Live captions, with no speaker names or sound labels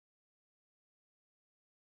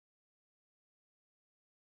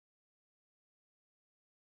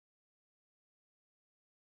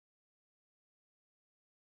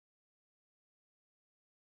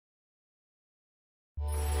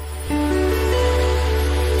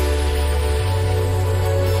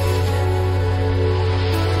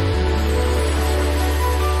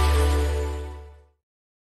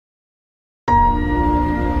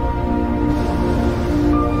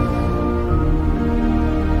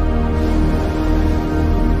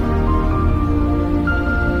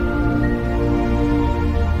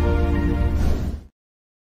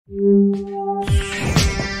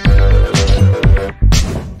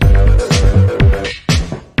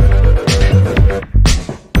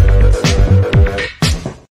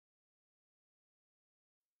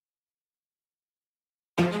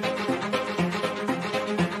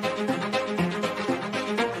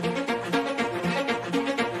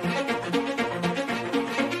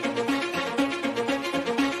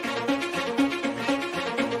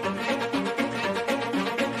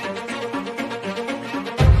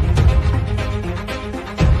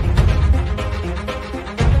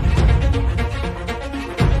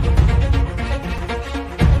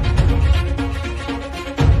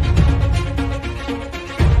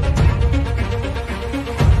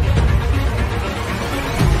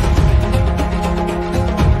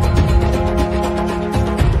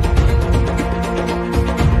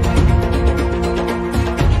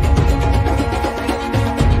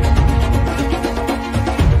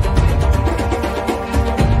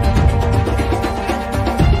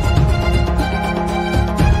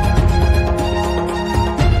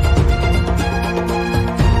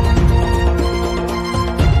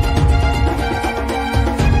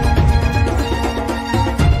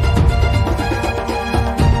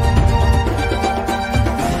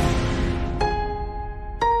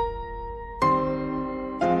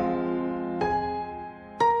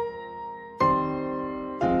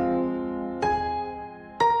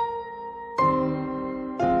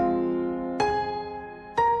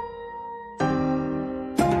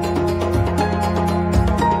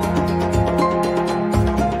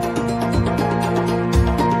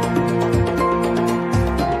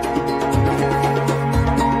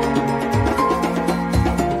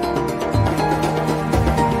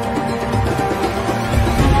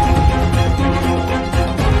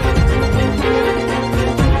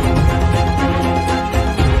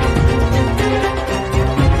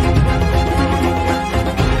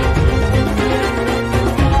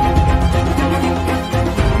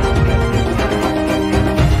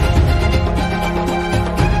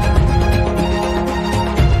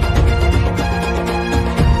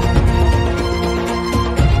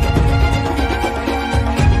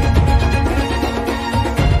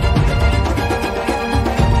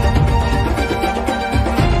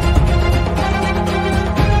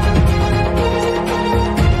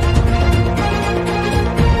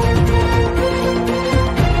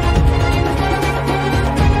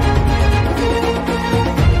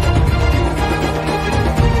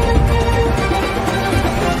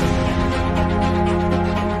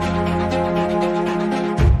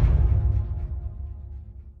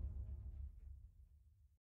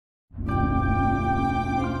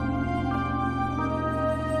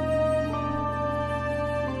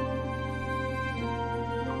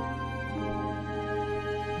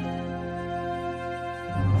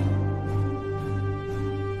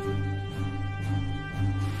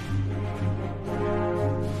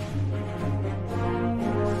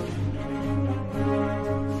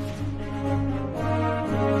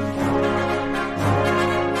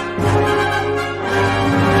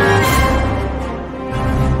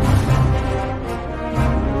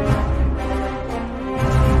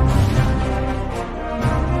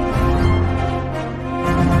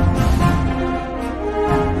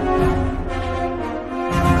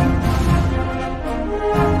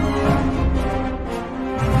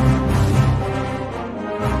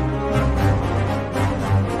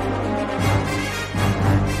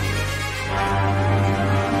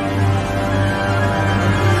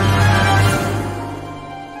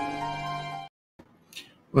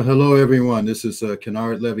Well, hello, everyone. This is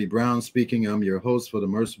Kennard Levy Brown speaking. I'm your host for the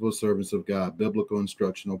Merciful Servants of God Biblical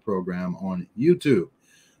Instructional Program on YouTube.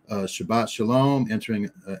 Shabbat Shalom, entering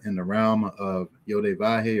in the realm of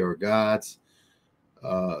Yodhe or God's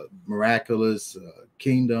miraculous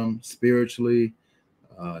kingdom spiritually.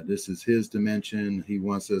 This is his dimension. He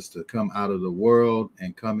wants us to come out of the world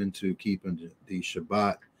and come into keeping the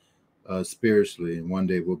Shabbat spiritually. And one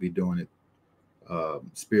day we'll be doing it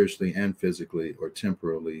spiritually and physically, or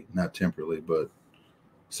temporally, not temporally, but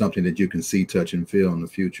something that you can see, touch, and feel in the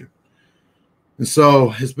future. And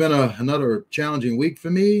so it's been another challenging week for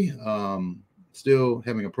me. Still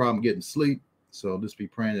having a problem getting sleep. So just be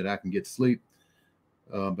praying that I can get sleep.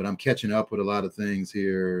 But I'm catching up with a lot of things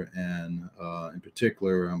here. And in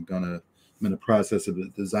particular, I'm in the process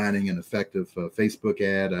of designing an effective Facebook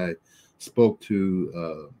ad. I spoke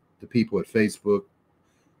to the people at Facebook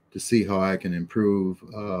to see how I can improve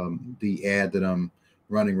the ad that I'm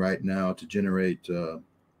running right now to generate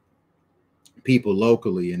people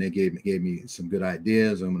locally, and they gave me some good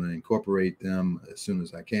ideas. I'm going to incorporate them as soon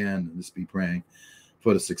as I can, and just be praying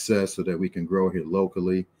for the success so that we can grow here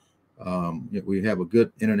locally. We have a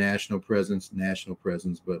good international presence, national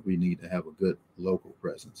presence, but we need to have a good local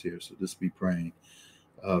presence here. So just be praying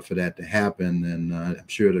for that to happen. And I'm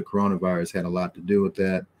sure the coronavirus had a lot to do with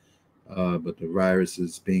that. But the virus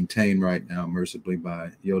is being tamed right now, mercifully,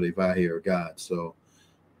 by Yodhe or God. So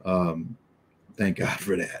thank God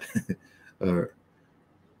for that.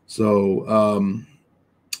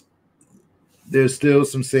 There's still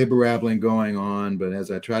some saber rattling going on, but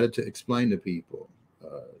as I try to explain to people,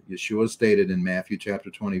 Yeshua stated in Matthew chapter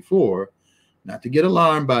 24, not to get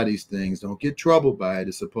alarmed by these things, don't get troubled by it.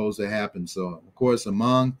 It's supposed to happen. So, of course,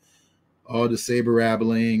 among all the saber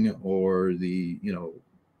rattling or the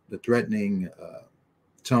threatening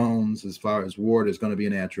tones as far as war, there's going to be a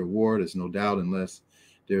natural war. There's no doubt, unless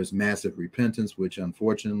there's massive repentance, which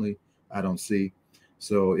unfortunately I don't see.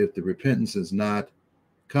 So if the repentance is not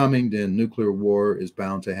coming, then nuclear war is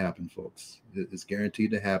bound to happen, folks. It's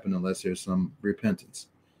guaranteed to happen unless there's some repentance,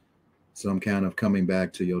 some kind of coming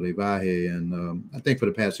back to Yodhe. And I think for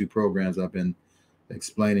the past few programs, I've been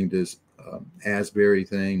explaining this Asbury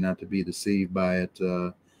thing, not to be deceived by it.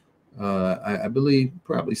 I believe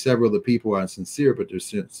probably several of the people are sincere, but they're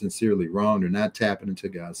sincerely wrong. They're not tapping into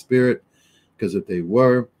God's spirit, because if they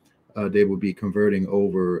were, they would be converting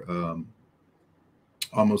over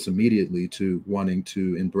almost immediately to wanting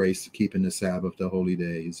to embrace keeping the Sabbath, the holy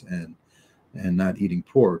days, and not eating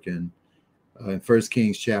pork. And in 1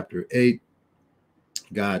 Kings chapter 8,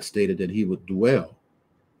 God stated that he would dwell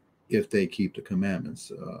if they keep the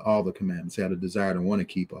commandments, all the commandments, had a desire to want to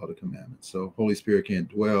keep all the commandments. So Holy Spirit can't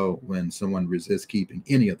dwell when someone resists keeping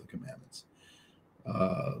any of the commandments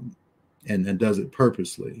and does it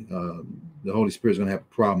purposely. The Holy Spirit is going to have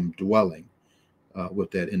a problem dwelling with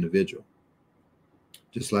that individual.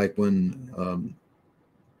 Just like when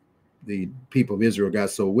the people of Israel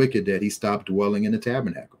got so wicked that he stopped dwelling in the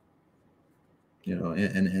tabernacle,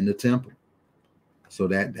 and the temple. So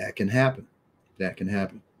that can happen. That can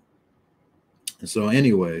happen. And so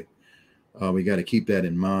anyway, we got to keep that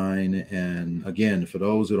in mind. And again, for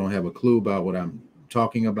those who don't have a clue about what I'm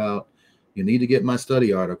talking about, you need to get my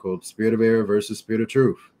study article, Spirit of Error versus Spirit of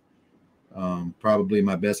Truth. Probably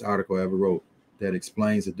my best article I ever wrote, that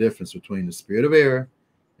explains the difference between the spirit of error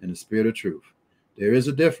and the spirit of truth. There is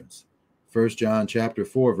a difference. 1 John chapter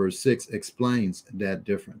 4, verse 6 explains that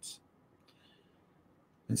difference.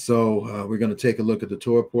 And so we're going to take a look at the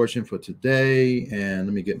Torah portion for today. And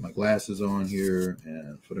let me get my glasses on here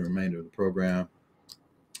and for the remainder of the program.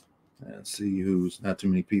 And see who's, not too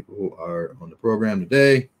many people who are on the program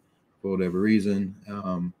today for whatever reason.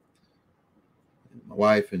 My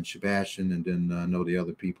wife and Sebastian, and then I know the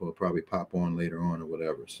other people will probably pop on later on or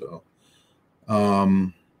whatever. So,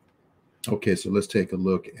 okay, so let's take a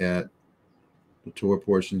look at the Torah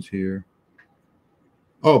portions here.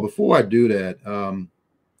 Oh, before I do that,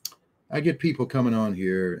 I get people coming on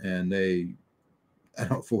here and they, I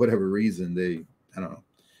don't, for whatever reason, they, I don't know,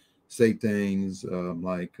 say things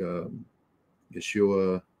like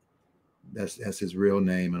Yeshua, that's his real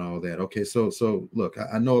name and all that. Okay, so look,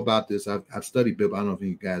 I know about this. I've studied Bible. I don't know if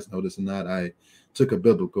you guys know this or not. I took a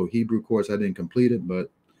biblical Hebrew course. I didn't complete it,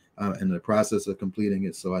 but I'm in the process of completing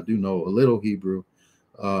it. So I do know a little Hebrew.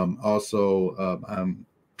 Also, I'm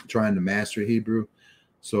trying to master Hebrew.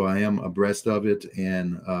 So I am abreast of it,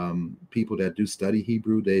 and people that do study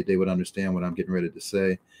Hebrew, they would understand what I'm getting ready to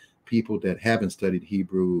say. People that haven't studied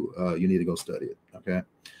Hebrew, you need to go study it, okay?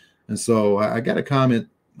 And so I got a comment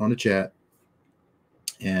on the chat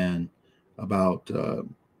and about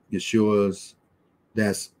Yeshua's,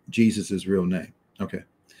 that's Jesus's real name, okay?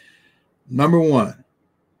 Number one,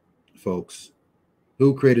 folks,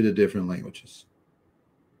 who created the different languages?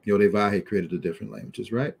 Yodevahe created the different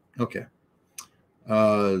languages, right? Okay.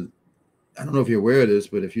 I don't know if you're aware of this,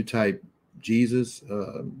 but if you type Jesus,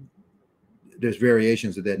 there's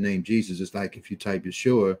variations of that name Jesus. It's like if you type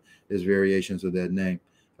Yeshua, there's variations of that name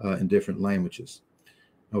in different languages.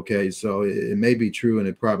 Okay, so it may be true, and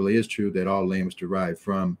it probably is true, that all language derived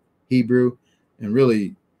from Hebrew. And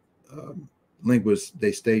really, linguists,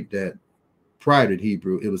 they state that prior to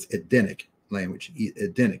Hebrew, it was Edenic language,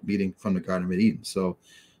 Edenic, meaning from the Garden of Eden. So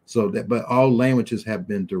that, but all languages have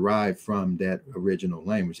been derived from that original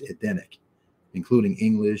language, Edenic, including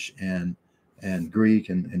English and Greek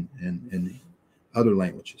and other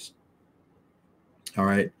languages. All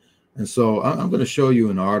right. And so I'm going to show you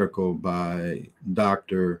an article by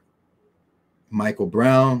Dr. Michael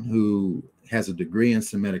Brown, who has a degree in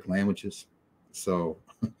Semitic languages. So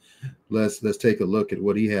let's take a look at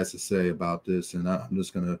what he has to say about this. And I'm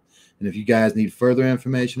just going to, and if you guys need further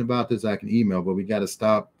information about this, I can email, but we got to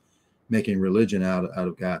stop making religion out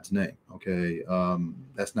of God's name. Okay.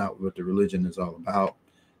 That's not what the religion is all about.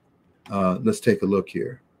 Let's take a look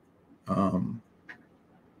here.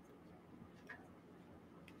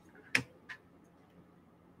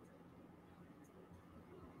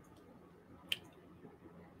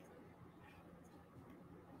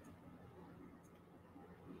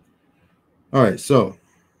 All right, so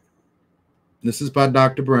this is by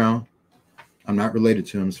Dr. Brown. I'm not related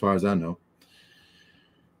to him as far as I know.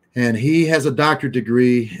 And he has a doctorate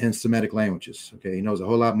degree in Semitic languages. Okay, he knows a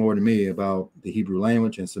whole lot more than me about the Hebrew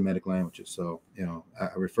language and Semitic languages. So, you know, I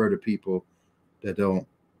refer to people that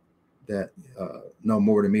know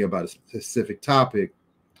more than me about a specific topic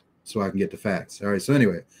so I can get the facts. All right, so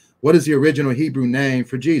anyway, what is the original Hebrew name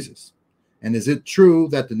for Jesus? And is it true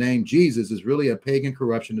that the name Jesus is really a pagan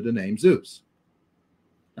corruption of the name Zeus?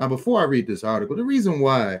 Now, before I read this article, the reason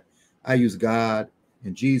why I use God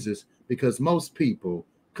and Jesus, because most people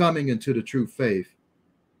coming into the true faith,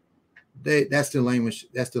 that's the language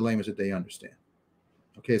that they understand.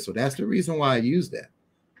 Okay, so that's the reason why I use that.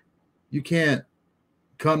 You can't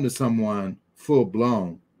come to someone full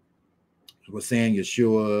blown with saying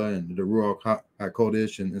Yeshua and the Ruach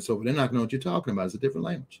HaKodesh and so they're not going to know what you're talking about. It's a different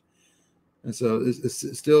language. And so it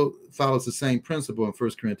still follows the same principle in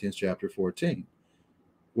 1 Corinthians chapter 14,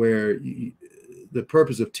 where the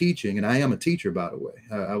purpose of teaching, and I am a teacher, by the way.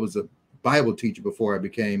 I was a Bible teacher before I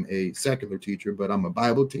became a secular teacher, but I'm a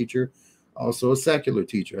Bible teacher, also a secular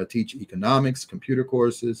teacher. I teach economics, computer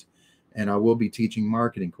courses, and I will be teaching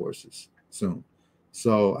marketing courses soon.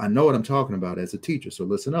 So I know what I'm talking about as a teacher, so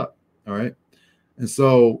listen up, all right? And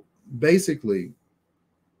so basically,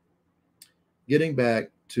 getting back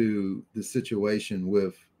to the situation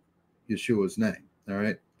with Yeshua's name, all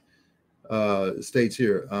right? States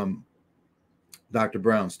here, Dr.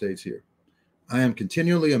 Brown states here, I am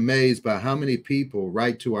continually amazed by how many people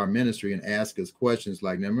write to our ministry and ask us questions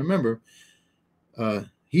like, now remember,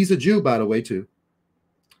 he's a Jew, by the way, too.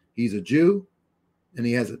 He's a Jew, and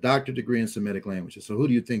he has a doctorate degree in Semitic languages. So who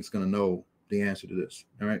do you think is going to know the answer to this?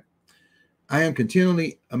 All right. I am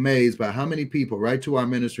continually amazed by how many people write to our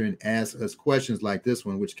ministry and ask us questions like this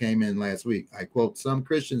one, which came in last week. I quote, some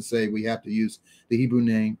Christians say we have to use the Hebrew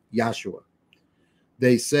name Yahshua.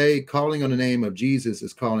 They say calling on the name of Jesus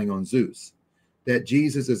is calling on Zeus, that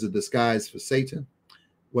Jesus is a disguise for Satan.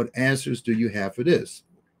 What answers do you have for this?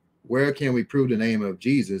 Where can we prove the name of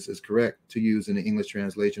Jesus is correct to use in the English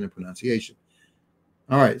translation and pronunciation?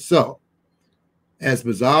 All right, so as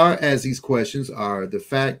bizarre as these questions are, the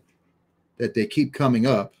fact that they keep coming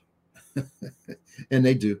up, and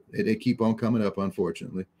they do, they keep on coming up,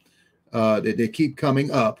 unfortunately, they keep coming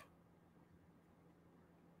up,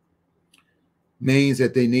 means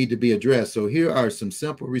that they need to be addressed. So here are some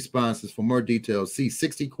simple responses. For more details, see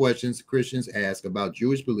 60 questions Christians ask about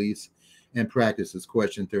Jewish beliefs and practices,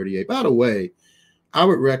 question 38. By the way, I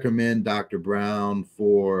would recommend Dr. Brown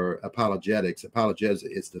for apologetics. Apologetics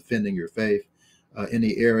is defending your faith in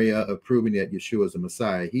the area of proving that Yeshua is the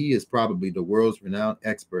Messiah. He is probably the world's renowned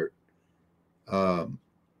expert at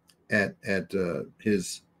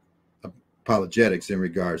his apologetics in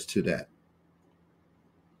regards to that.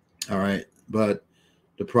 All right. But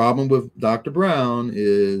the problem with Dr. Brown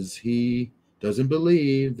is he doesn't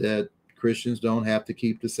believe that Christians don't have to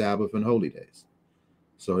keep the Sabbath and holy days.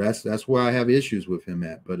 So that's where I have issues with him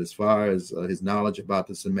at. But as far as his knowledge about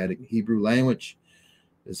the Semitic Hebrew language,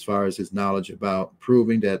 as far as his knowledge about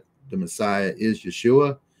proving that the Messiah is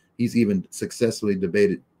Yeshua, he's even successfully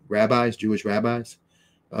debated rabbis, Jewish rabbis.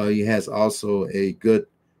 He has also a good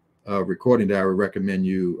recording that I would recommend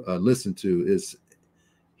you listen to. Is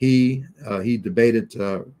he debated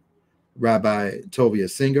Rabbi Tovia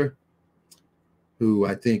Singer, who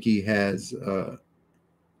I think he has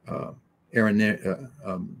Aaron,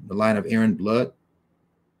 the line of Aaron blood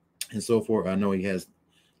and so forth. I know he has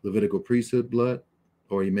Levitical priesthood blood,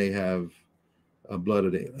 or he may have blood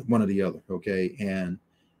of one or the other. Okay, and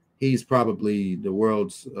he's probably the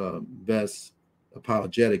world's best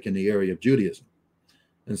apologetic in the area of Judaism.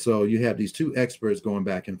 And so you have these two experts going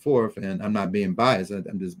back and forth, and I'm not being biased.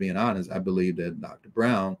 I'm just being honest. I believe that Dr.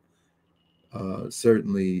 Brown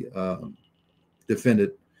certainly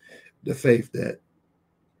defended the faith that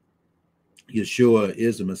Yeshua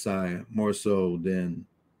is the Messiah more so than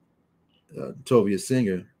Tovia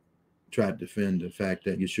Singer tried to defend the fact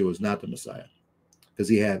that Yeshua is not the Messiah, because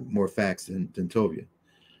he had more facts than Tovia.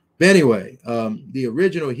 But anyway, the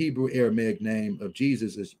original Hebrew Aramaic name of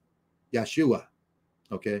Jesus is Yeshua,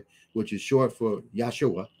 okay, which is short for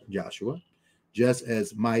Joshua, just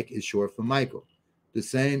as Mike is short for Michael. The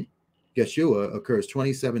same Yeshua occurs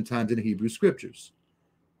 27 times in the Hebrew scriptures,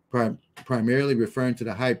 primarily referring to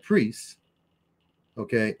the high priest,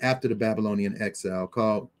 okay, after the Babylonian exile,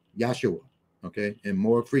 called Yahshua, okay, and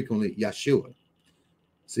more frequently Yeshua.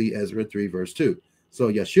 See Ezra 3, verse 2.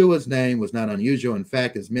 So Yeshua's name was not unusual. In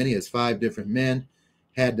fact, as many as 5 different men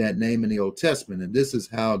had that name in the Old Testament. And this is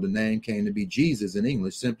how the name came to be Jesus in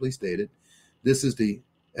English, simply stated. This is the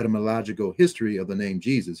etymological history of the name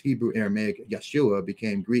Jesus. Hebrew Aramaic Yeshua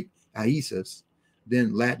became Greek Iesus,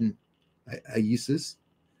 then Latin Iesus,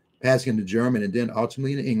 passing into German, and then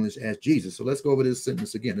ultimately in English as Jesus. So let's go over this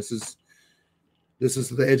sentence again. This is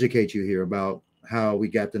to educate you here about how we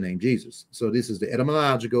got the name Jesus. So this is the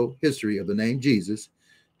etymological history of the name Jesus.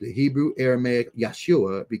 The Hebrew Aramaic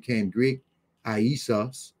Yeshua became Greek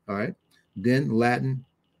Iesus, all right, then Latin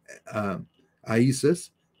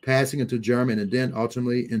Iesus, passing into German, and then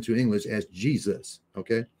ultimately into English as Jesus,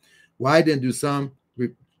 okay? Why then do some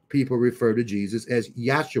people refer to Jesus as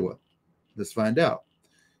Yahshua? Let's find out.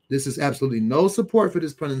 This is absolutely no support for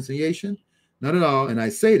this pronunciation, not at all. And I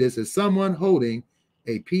say this as someone holding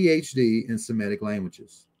a PhD in Semitic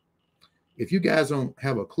languages. If you guys don't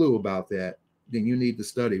have a clue about that, then you need to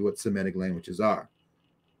study what Semitic languages are.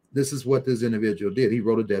 This is what this individual did. He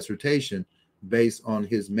wrote a dissertation based on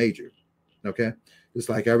his major, okay? Just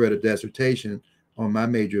like I read a dissertation on my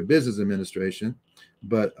major of business administration,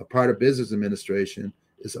 but a part of business administration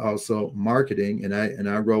is also marketing, and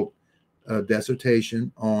I wrote a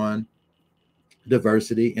dissertation on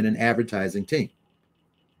diversity in an advertising team.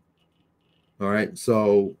 All right,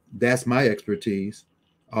 so that's my expertise,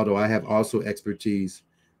 although I have also expertise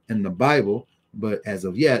in the Bible, but as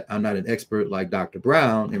of yet, I'm not an expert like Dr.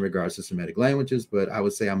 Brown in regards to Semitic languages, but I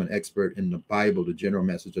would say I'm an expert in the Bible, the general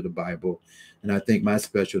message of the Bible. And I think my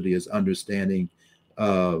specialty is understanding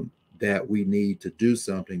that we need to do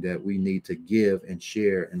something, that we need to give and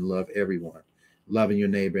share and love everyone. Loving your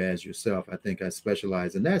neighbor as yourself. I think I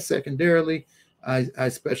specialize in that. Secondarily, I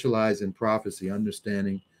specialize in prophecy,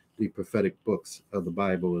 understanding the prophetic books of the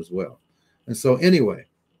Bible as well. And so anyway,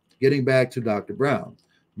 getting back to Dr. Brown,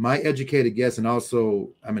 my educated guess, and also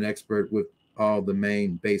I'm an expert with all the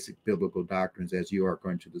main basic biblical doctrines, as you are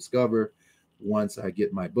going to discover once I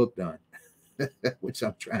get my book done, which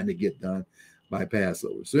I'm trying to get done by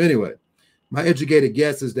Passover. So anyway, my educated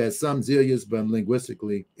guess is that some zealous but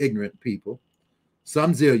linguistically ignorant people,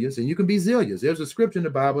 some zealous, and you can be zealous. There's a scripture in the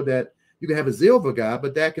Bible that you can have a zeal for God,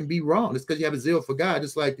 but that can be wrong. It's because you have a zeal for God,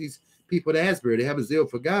 just like these people at Asbury. They have a zeal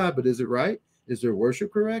for God, but is it right? Is their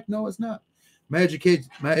worship correct? No, it's not. My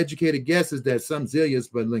educated guess is that some zealous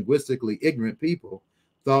but linguistically ignorant people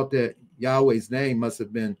thought that Yahweh's name must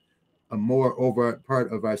have been a more overt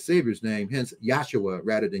part of our Savior's name, hence Yahshua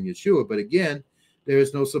rather than Yeshua. But again, there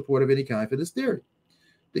is no support of any kind for this theory.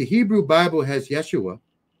 The Hebrew Bible has Yeshua.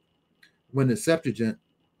 When the Septuagint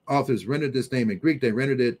authors rendered this name in Greek, they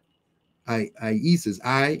rendered it Iesus,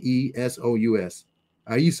 I-E-S-O-U-S,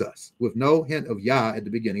 Iesus, with no hint of Yah at the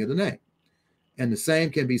beginning of the name. And the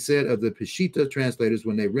same can be said of the Peshitta translators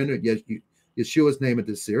when they rendered Yeshua's name at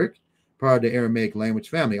the Syriac, part of the Aramaic language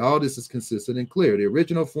family. All this is consistent and clear. The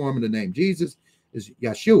original form of the name Jesus is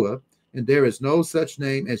Yeshua, and there is no such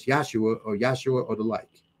name as Yahshua or the like.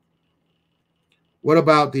 What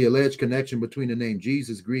about the alleged connection between the name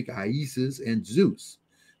Jesus, Greek Iesus, and Zeus?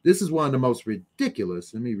 This is one of the most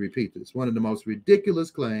ridiculous, let me repeat this, one of the most ridiculous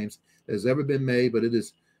claims that has ever been made, but it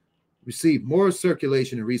has received more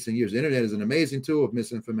circulation in recent years. The internet is an amazing tool of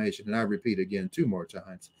misinformation, and I repeat again 2 more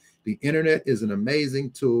times. The internet is an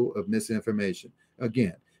amazing tool of misinformation.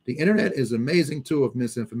 Again, the internet is an amazing tool of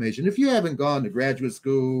misinformation. If you haven't gone to graduate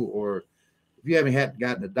school, or if you haven't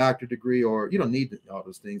gotten a doctorate degree, or you don't need all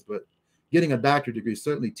those things, but getting a doctorate degree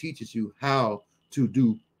certainly teaches you how to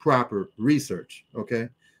do proper research. Okay.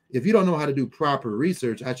 If you don't know how to do proper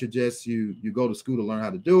research, I suggest you go to school to learn how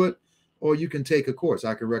to do it, or you can take a course.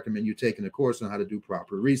 I can recommend you taking a course on how to do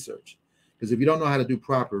proper research. Because if you don't know how to do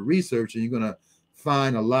proper research, then you're going to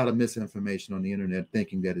find a lot of misinformation on the internet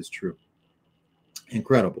thinking that is true.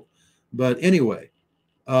 Incredible. But anyway,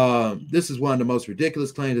 this is one of the most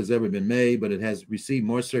ridiculous claims that's ever been made, but it has received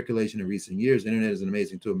more circulation in recent years. The internet is an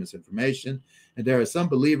amazing tool of misinformation, and there are some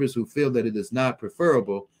believers who feel that it is not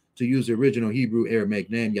preferable to use the original Hebrew Aramaic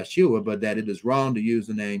name Yeshua, but that it is wrong to use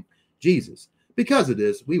the name Jesus. Because of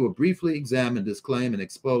this, we will briefly examine this claim and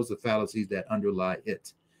expose the fallacies that underlie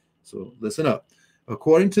it. So listen up.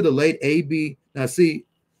 According to the late A.B. Now see,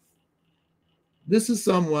 this is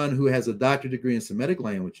someone who has a doctorate degree in Semitic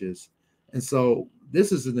languages. And so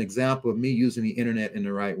this is an example of me using the internet in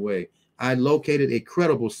the right way. I located a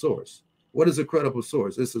credible source. What is a credible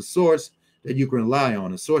source? It's a source that you can rely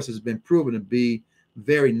on. A source has been proven to be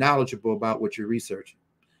very knowledgeable about what you're researching.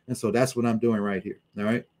 And so that's what I'm doing right here. All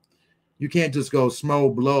right. You can't just go small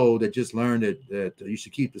blow that just learned that you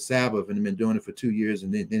should keep the Sabbath and been doing it for 2 years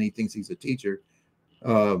and then he thinks he's a teacher.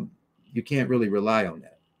 You can't really rely on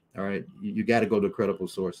that. All right. You got to go to credible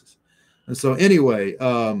sources. And so anyway,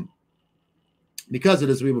 because of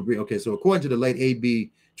this, we will agree. Okay. So according to the late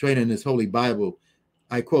A.B. Trainer in his Holy Bible,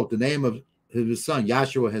 I quote, the name of his son,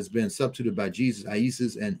 Yahshua, has been substituted by Jesus,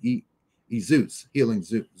 Isis, and Zeus, healing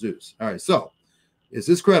Zeus. All right. So is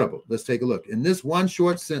this credible? Let's take a look. In this one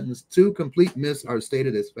short sentence, two complete myths are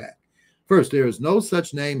stated as fact. First, there is no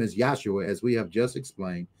such name as Yahshua, as we have just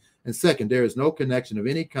explained. And second, there is no connection of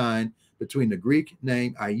any kind between the Greek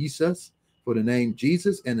name Isis for the name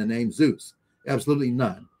Jesus and the name Zeus. Absolutely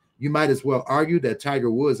none. You might as well argue that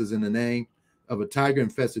Tiger Woods is in the name of a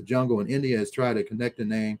tiger-infested jungle in India has tried to connect the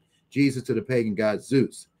name Jesus to the pagan god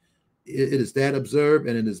Zeus. It is that absurd,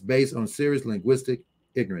 and it is based on serious linguistic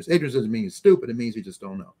ignorance. Ignorance doesn't mean stupid. It means you just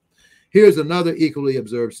don't know. Here's another equally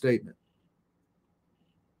absurd statement.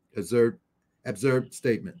 Absurd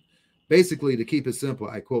statement. Basically, to keep it simple,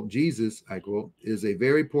 I quote, Jesus, I quote, is a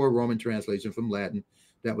very poor Roman translation from Latin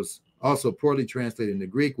that was also poorly translated into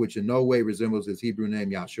Greek, which in no way resembles his Hebrew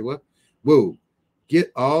name, Yahshua. Woo.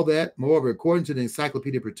 Get all that? Moreover, according to the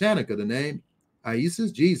Encyclopedia Britannica, the name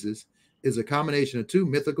Isis, Jesus, is a combination of two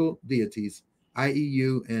mythical deities,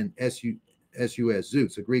 Ieu and Sus,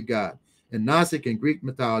 Zeus, a Greek god. In Gnostic and Greek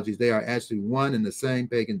mythologies, they are actually one and the same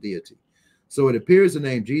pagan deity. So it appears the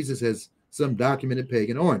name Jesus has some documented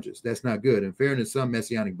pagan origins. That's not good. In fairness, some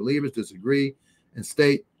Messianic believers disagree and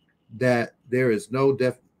state that there is no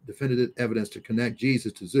definitive evidence to connect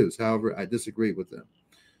Jesus to Zeus. However, I disagree with them.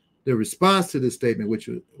 The response to this statement,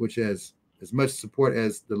 which has as much support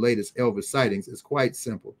as the latest Elvis sightings, is quite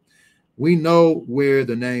simple. We know where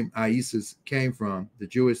the name Isis came from, the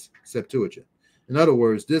Jewish Septuagint. In other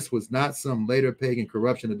words, this was not some later pagan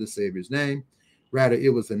corruption of the Savior's name. Rather,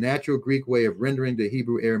 it was the natural Greek way of rendering the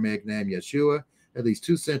Hebrew Aramaic name Yeshua at least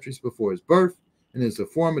 2 centuries before his birth, and is a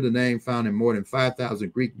form of the name found in more than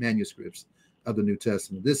 5,000 Greek manuscripts of the New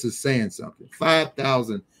Testament. This is saying something.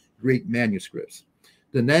 5,000 Greek manuscripts.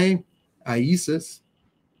 The name Isis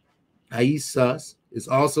is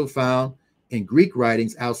also found in Greek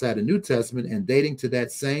writings outside the New Testament and dating to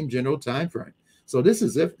that same general time frame. So this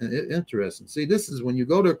is interesting. See, this is when you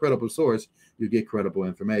go to a credible source, you get credible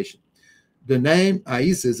information. The name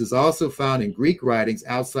Isis is also found in Greek writings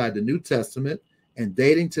outside the New Testament and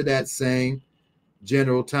dating to that same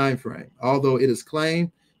general time frame. Although it is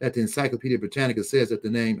claimed that the Encyclopedia Britannica says that the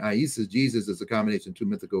name Isis, Jesus, is a combination of two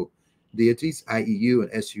mythical deities, Ieu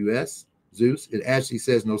and Sus, Zeus, it actually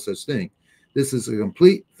says no such thing. This is a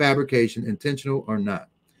complete fabrication, intentional or not.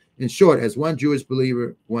 In short, as one Jewish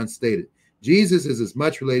believer once stated, Jesus is as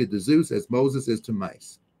much related to Zeus as Moses is to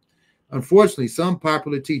mice. Unfortunately, some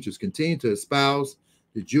popular teachers continue to espouse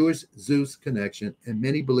the Jewish Zeus connection, and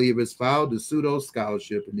many believers follow the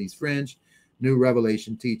pseudo-scholarship in these fringe new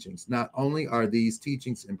revelation teachings. Not only are these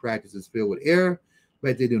teachings and practices filled with error,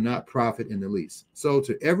 but they do not profit in the least. So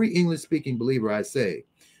to every English-speaking believer, I say,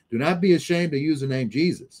 do not be ashamed to use the name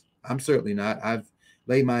Jesus. I'm certainly not. I've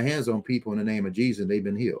laid my hands on people in the name of Jesus, and they've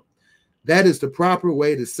been healed. That is the proper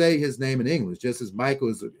way to say his name in English, just as Michael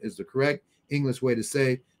is the correct English way to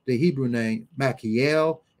say the Hebrew name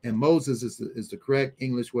Machiel, and Moses is the correct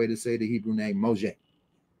English way to say the Hebrew name Moshe,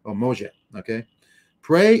 or Moshe, okay?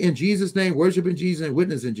 Pray in Jesus' name, worship in Jesus' name,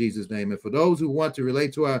 witness in Jesus' name. And for those who want to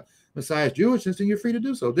relate to our Messiah's Jewishness, then you're free to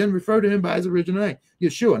do so. Then refer to him by his original name,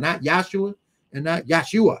 Yeshua, not Yahshua and not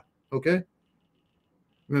Yahshua, okay?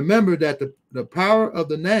 Remember that the power of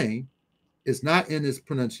the name is not in its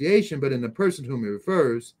pronunciation, but in the person whom it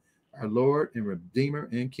refers, our Lord and Redeemer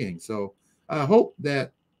and King. So I hope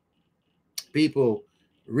that people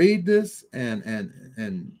read this and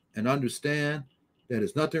understand that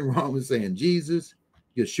there's nothing wrong with saying Jesus,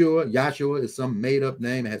 Yahshua is some made up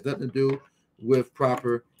name. It has nothing to do with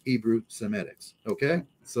proper Hebrew Semitics. Okay,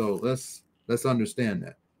 so let's understand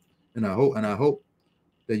that, and I hope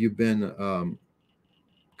that you've been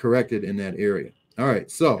corrected in that area. All right,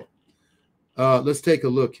 so let's take a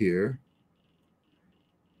look here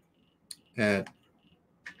at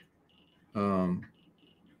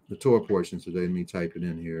the Torah portions today. Let me type it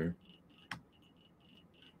in here.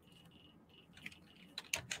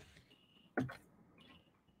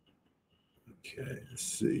 Okay, let's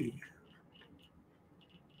see.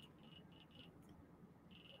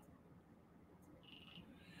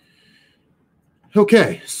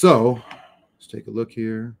 Okay, so let's take a look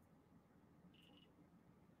here.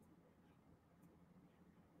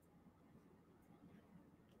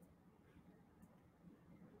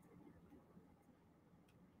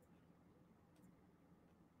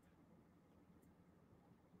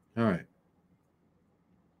 All right.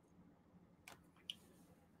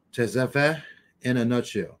 Tezepha in a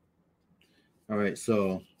nutshell. All right,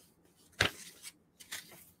 so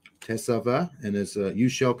Tezepha, and it's you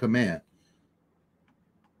shall command.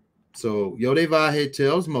 So Yodevahe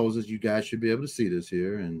tells Moses, you guys should be able to see this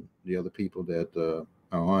here, and the other people that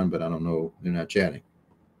are on, but I don't know, they're not chatting.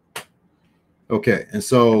 Okay, and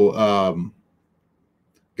so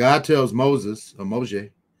God tells Moses, or Moshe,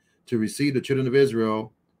 to receive the children of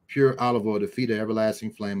Israel pure olive oil to feed the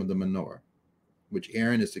everlasting flame of the menorah, which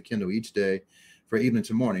Aaron is to kindle each day for evening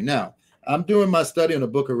to morning. Now, I'm doing my study on the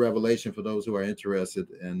book of Revelation for those who are interested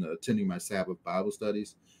in attending my Sabbath Bible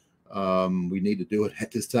studies. We need to do it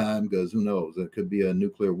at this time because who knows? There could be a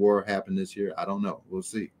nuclear war happen this year. I don't know. We'll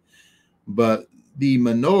see. But the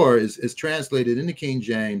menorah is translated in the King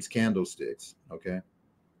James candlesticks, okay?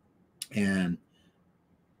 And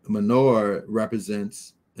the menorah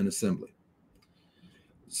represents an assembly.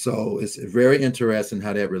 So it's very interesting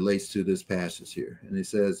how that relates to this passage here. And it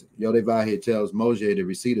says, Yodevahe tells Moshe to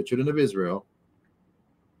receive the children of Israel,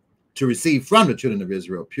 to receive from the children of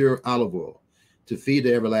Israel pure olive oil, to feed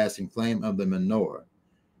the everlasting flame of the menorah.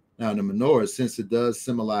 Now, the menorah, since it does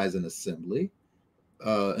symbolize an assembly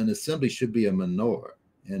should be a menorah.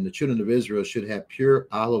 And the children of Israel should have pure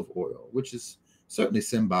olive oil, which is certainly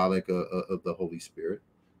symbolic of the Holy Spirit,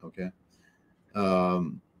 okay?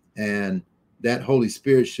 And that Holy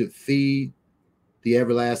Spirit should feed the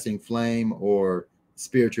everlasting flame or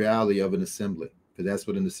spirituality of an assembly, because that's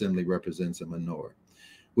what an assembly represents, a menorah,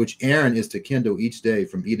 which Aaron is to kindle each day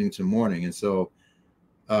from evening to morning. And so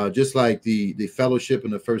just like the fellowship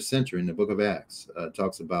in the first century in the book of Acts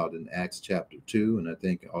talks about in Acts chapter 2, and I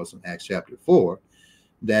think also in Acts chapter 4,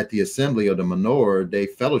 that the assembly of the menorah, they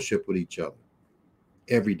fellowship with each other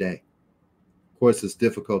every day. Of course, it's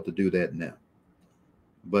difficult to do that now,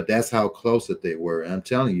 but that's how close that they were. And I'm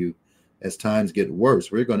telling you, as times get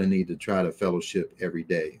worse, we're going to need to try to fellowship every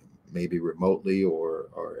day, maybe remotely or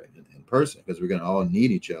in person, because we're going to all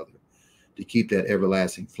need each other to keep that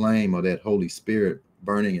everlasting flame or that Holy Spirit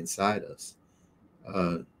burning inside us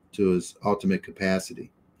to its ultimate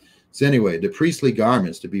capacity. So anyway, the priestly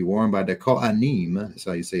garments to be worn by the Kohanim, that's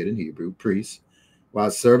how you say it in Hebrew, priests, while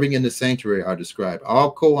serving in the sanctuary are described.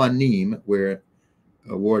 All Kohanim wore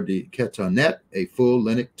the ketonet, a full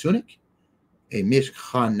linen tunic, a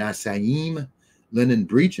mishchanasayim, linen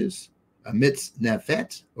breeches, a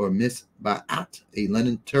mitznafet or misba'at, a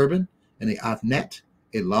linen turban, and a afnet,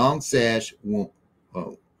 a long sash wound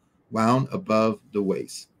above the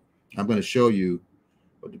waist. I'm going to show you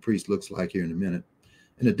what the priest looks like here in a minute.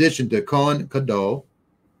 In addition to Kohen Gadol,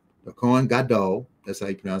 the Kohen Gadol, that's how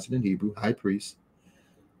you pronounce it in Hebrew, high priest.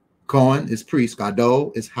 Kohen is priest,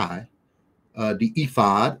 Gadol is high. The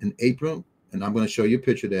ephod, an apron, and I'm going to show you a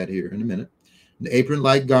picture of that here in a minute. An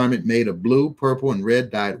apron-like garment made of blue, purple, and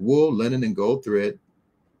red dyed wool, linen, and gold thread.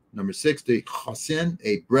 Number 6, the chosin,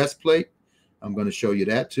 a breastplate. I'm going to show you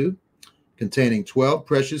that too, containing 12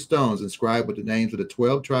 precious stones inscribed with the names of the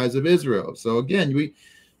 12 tribes of Israel. So again,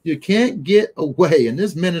 you can't get away, and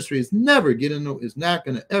this ministry is not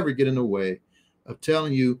going to ever get in the way of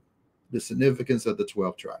telling you the significance of the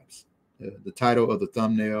 12 tribes. The title of the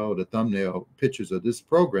thumbnail pictures of this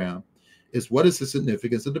program is, what is the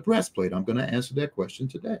significance of the breastplate? I'm going to answer that question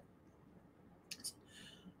today.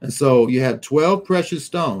 And so you have 12 precious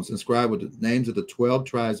stones inscribed with the names of the 12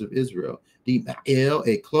 tribes of Israel. The ma'el,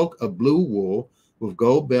 a cloak of blue wool with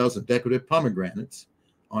gold bells and decorative pomegranates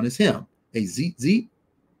on his hem. A zitzit,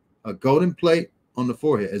 a golden plate on the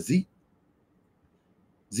forehead. A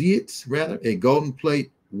zitzit, rather, a golden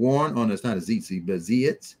plate worn on, it's not a zitzit, but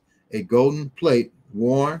zitzit, a golden plate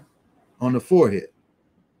worn on the forehead.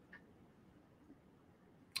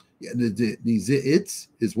 Yeah, these it's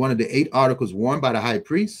is one of the 8 articles worn by the high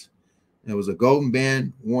priest. There was a golden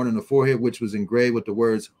band worn on the forehead, which was engraved with the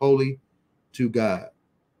words "Holy to God."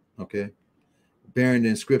 Okay, bearing the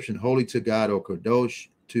inscription "Holy to God" or "Kadosh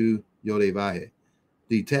to Yodevahe."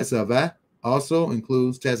 The Tezavah also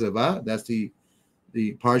includes Tezavah. That's the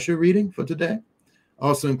partial reading for today.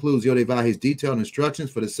 Also includes Yodevahe's detailed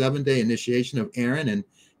instructions for the 7-day initiation of Aaron and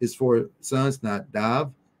his 4 sons,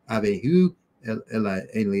 Nadav, Avihu,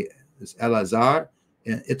 Elazar,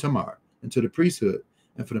 and Itamar, into the priesthood,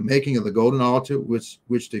 and for the making of the golden altar, which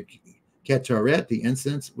the Ketoret, the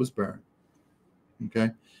incense, was burned. Okay,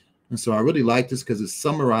 and so I really like this because it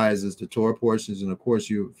summarizes the Torah portions, and of course,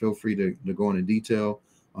 you feel free to go into detail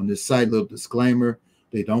on this site. Little disclaimer: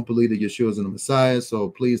 they don't believe that Yeshua is the Messiah, so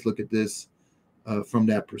please look at this from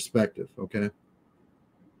that perspective. Okay.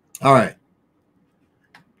 All right.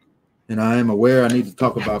 And I am aware I need to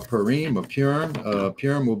talk about Purim or Purim.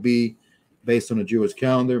 Purim will be based on the Jewish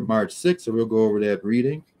calendar, March 6th. So we'll go over that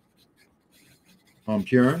reading on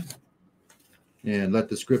Purim and let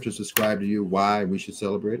the scriptures describe to you why we should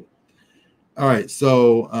celebrate it. All right.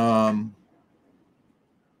 So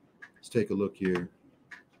let's take a look here.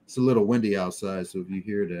 It's a little windy outside, so if you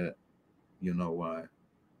hear that, you'll know why.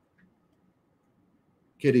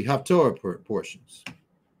 Okay, the Haftorah portions.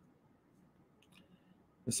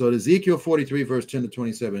 And so Ezekiel 43, verse 10 to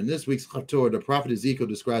 27. In this week's Haftorah, the prophet Ezekiel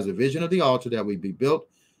describes a vision of the altar that would be built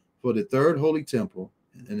for the 3rd holy temple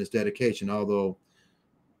and its dedication, although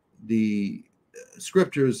the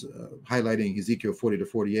scriptures highlighting Ezekiel 40 to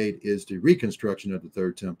 48 is the reconstruction of the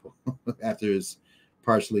 3rd temple after it's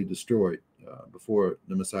partially destroyed before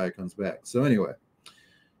the Messiah comes back. So anyway,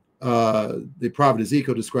 the prophet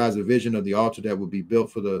Ezekiel describes a vision of the altar that would be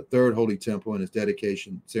built for the 3rd holy temple and its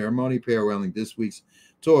dedication ceremony, paralleling this week's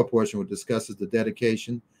Torah portion, which discusses the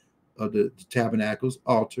dedication of the tabernacle's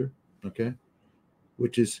altar, okay,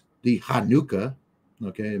 which is the Hanukkah,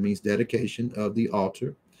 okay, it means dedication of the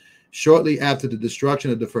altar. Shortly after the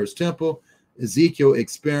destruction of the 1st temple, Ezekiel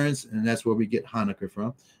experienced, and that's where we get Hanukkah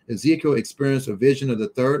from, Ezekiel experienced a vision of the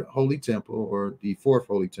 3rd holy temple, or the 4th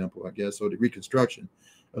holy temple, I guess, or the reconstruction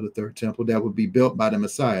of the 3rd temple that would be built by the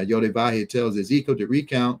Messiah. Yodevahe tells Ezekiel to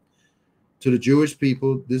recount to the Jewish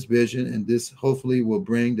people this vision, and this hopefully will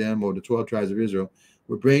bring them, or the 12 tribes of Israel,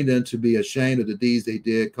 will bring them to be ashamed of the deeds they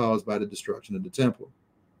did caused by the destruction of the temple.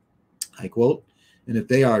 I quote, "And if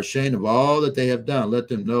they are ashamed of all that they have done, let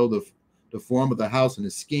them know the form of the house and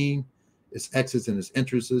its scheme, its exits and its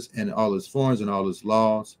entrances, and all its forms and all its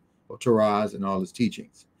laws, or Torahs, and all its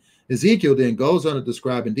teachings." Ezekiel then goes on to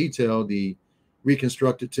describe in detail the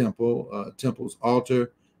reconstructed temple's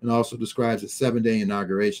altar, and also describes the 7-day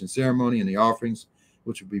inauguration ceremony and the offerings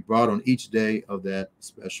which will be brought on each day of that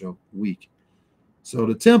special week. So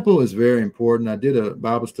the temple is very important. I did a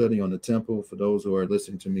Bible study on the temple for those who are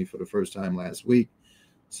listening to me for the first time last week.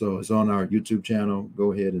 So it's on our YouTube channel.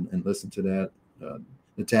 Go ahead and listen to that.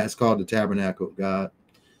 It's called the Tabernacle of God.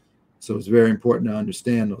 So it's very important to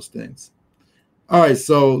understand those things. All right,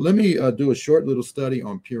 so let me do a short little study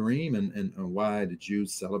on Purim and why the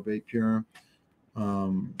Jews celebrate Purim.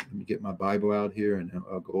 Let me get my Bible out here, and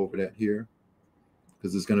I'll go over that here,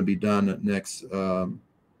 because it's going to be done next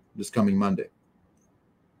this coming Monday.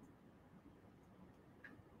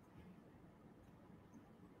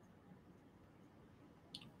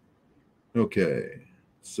 Okay,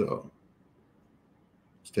 so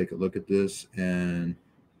let's take a look at this, and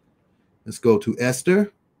let's go to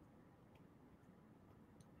Esther.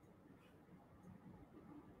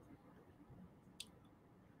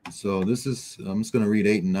 So this is, I'm just going to read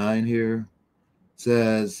 8 and 9 here. It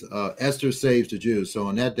says, Esther saves the Jews. So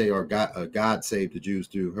on that day, God saved the Jews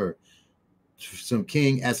through her. Some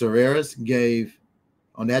King Ahasuerus gave,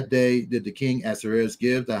 on that day did the King Ahasuerus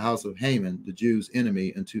give the house of Haman, the Jews'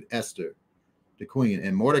 enemy, unto Esther, the queen.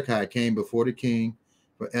 And Mordecai came before the king,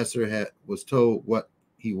 for Esther was told what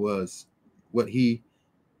he was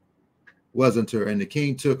unto her. And the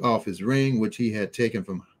king took off his ring, which he had taken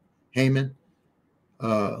from Haman,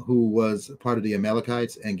 who was part of the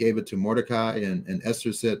Amalekites, and gave it to Mordecai. And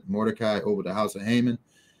Esther set Mordecai over the house of Haman.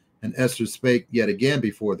 And Esther spake yet again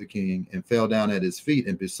before the king, and fell down at his feet,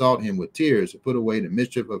 and besought him with tears to put away the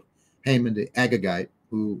mischief of Haman the Agagite,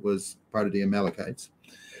 who was part of the Amalekites.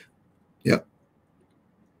 Yep.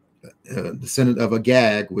 Descendant of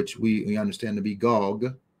Agag, which we understand to be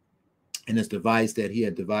Gog, and its device that he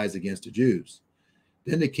had devised against the Jews.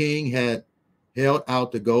 Then the king had held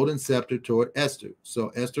out the golden scepter toward Esther. So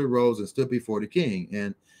Esther rose and stood before the king.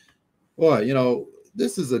 And boy,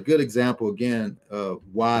 this is a good example again of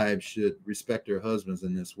wives should respect their husbands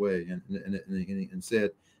in this way. And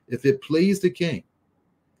said, if it pleased the king,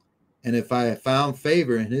 And if I have found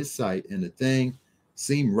favor in his sight, and the thing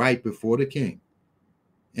seem right before the king,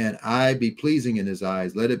 and I be pleasing in his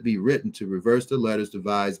eyes, let it be written to reverse the letters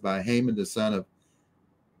devised by Haman the son of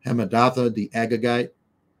Hammedatha the Agagite,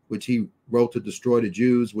 which he wrote to destroy the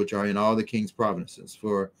Jews which are in all the king's provinces.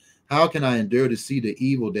 For how can I endure to see the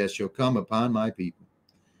evil that shall come upon my people?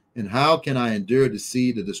 And how can I endure to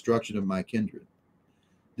see the destruction of my kindred?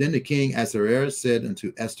 Then the king Ahasuerus said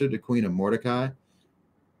unto Esther, the queen of Mordecai,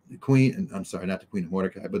 the queen, I'm sorry, not the queen of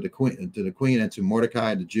Mordecai, but the queen, to the queen and to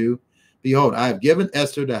Mordecai the Jew, behold, I have given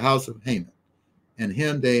Esther the house of Haman, and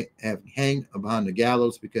him they have hanged upon the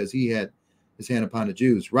gallows, because he had his hand upon the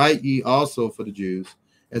Jews. Write ye also for the Jews,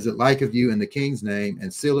 as it liketh you in the king's name,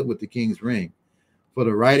 and seal it with the king's ring. For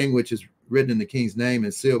the writing which is written in the king's name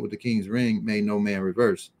and sealed with the king's ring may no man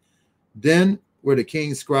reverse. Then were the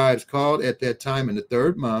king's scribes called at that time in the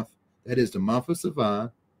 3rd month, that is the month of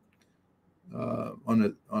Sivan, on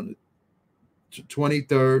the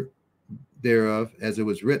 23rd thereof, as it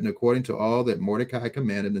was written, according to all that Mordecai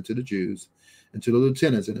commanded unto the Jews, and to the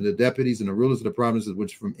lieutenants, and to the deputies, and the rulers of the provinces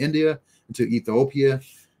which from India into Ethiopia,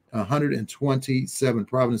 127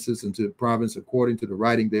 provinces, and to the province according to the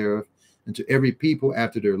writing thereof, and to every people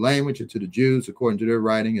after their language, and to the Jews according to their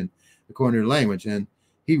writing and according to their language. And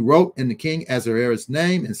he wrote in the king Ahasuerus'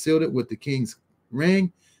 name, and sealed it with the king's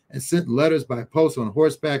ring, and sent letters by post on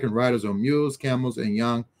horseback, and riders on mules, camels, and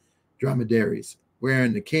young dromedaries,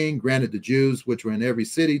 wherein the king granted the Jews which were in every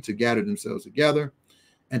city to gather themselves together,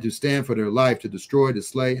 and to stand for their life, to destroy, to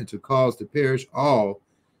slay, and to cause to perish all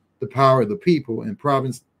the power of the people in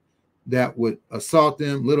province that would assault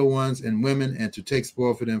them, little ones and women, and to take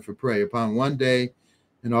spoil for them for prey. Upon one day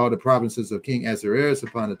in all the provinces of King Ahasuerus,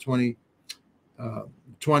 upon the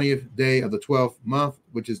 20th day of the 12th month,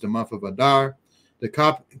 which is the month of Adar, the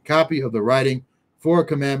copy of the writing for a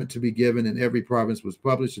commandment to be given in every province was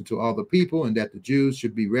published unto all the people, and that the Jews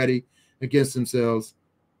should be ready against themselves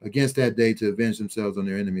against that day to avenge themselves on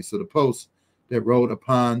their enemies. So the posts that rode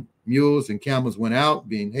upon mules and camels went out,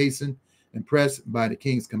 being hastened and pressed by the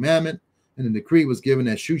king's commandment, and the decree was given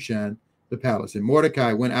at Shushan the palace. And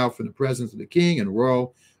Mordecai went out from the presence of the king in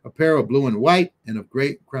royal apparel, blue and white, and of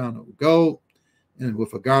great crown of gold, and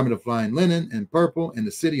with a garment of fine linen and purple, and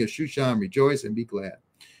the city of Shushan rejoiced and be glad.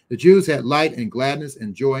 The Jews had light and gladness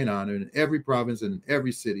and joy and honor in every province and in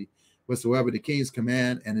every city, whatsoever the king's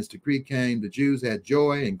command and his decree came. The Jews had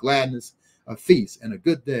joy and gladness, a feast and a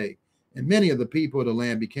good day. And many of the people of the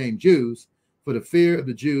land became Jews, for the fear of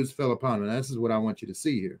the Jews fell upon them. Now, this is what I want you to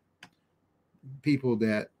see here. People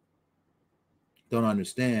that don't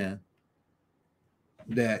understand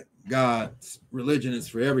that God's religion is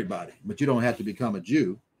for everybody, but you don't have to become a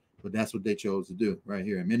Jew. But that's what they chose to do right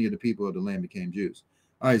here. And many of the people of the land became Jews.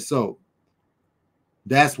 All right, so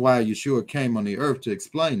that's why Yeshua came on the earth, to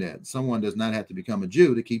explain that someone does not have to become a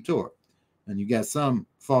Jew to keep Torah. And you got some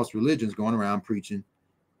false religions going around preaching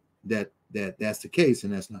that that's the case,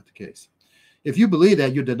 and that's not the case. If you believe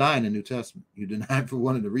that, you're denying the New Testament. You're denying for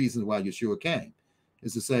one of the reasons why Yeshua came,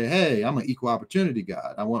 is to say, hey, I'm an equal opportunity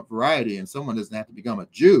God. I want variety, and someone doesn't have to become a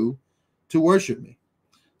Jew to worship me.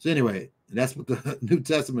 So anyway, that's what the New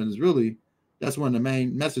Testament is really. That's one of the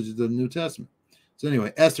main messages of the New Testament. So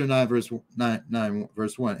anyway, Esther 9, verse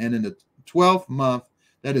 1. And in the 12th month,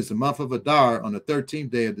 that is the month of Adar, on the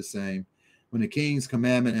 13th day of the same, when the king's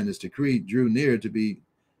commandment and his decree drew near to be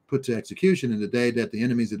put to execution, in the day that the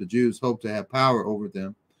enemies of the Jews hoped to have power over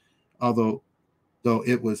them, though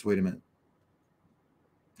it was, in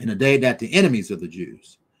the day that the enemies of the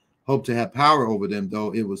Jews hoped to have power over them,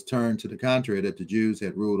 though it was turned to the contrary, that the Jews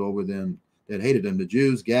had ruled over them that hated them, the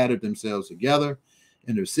Jews gathered themselves together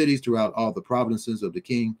in their cities throughout all the provinces of the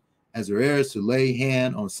king Ahasuerus, to lay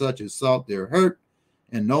hand on such as sought their hurt,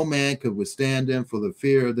 and no man could withstand them, for the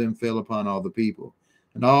fear of them fell upon all the people.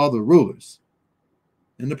 And all the rulers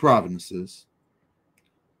in the provinces,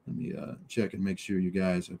 let me check and make sure you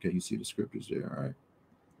guys, okay, you see the scriptures there, all right.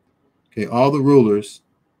 Okay, all the rulers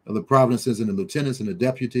of the provinces and the lieutenants and the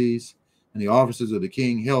deputies and the officers of the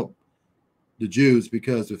king helped the Jews,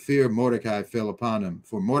 because the fear of Mordecai fell upon them.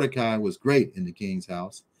 For Mordecai was great in the king's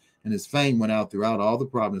house, and his fame went out throughout all the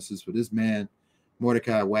provinces. For this man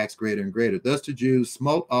Mordecai waxed greater and greater. Thus the Jews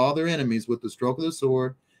smote all their enemies with the stroke of the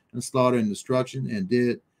sword, and slaughter and destruction, and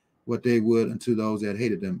did what they would unto those that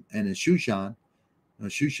hated them. And in Shushan,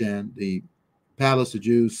 the palace, the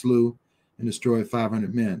Jews slew and destroyed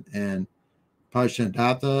 500 men. And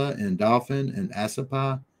Parshandatha, and Dalphon, and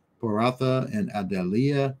Asapah, Poratha, and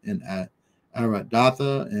Adaliah, and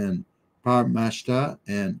Aradatha, and Parmashta,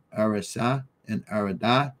 and Arasa, and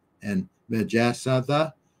Aradah, and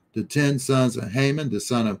Bejasatha, the 10 sons of Haman, the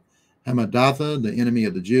son of Hamadatha, the enemy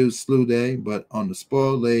of the Jews, slew they, but on the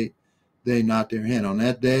spoil laid they not their hand. On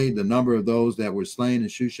that day, the number of those that were slain in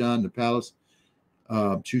Shushan, the palace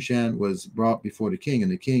Shushan, was brought before the king.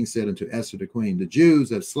 And the king said unto Esther the queen, the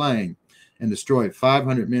Jews have slain and destroyed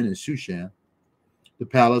 500 men in Shushan, the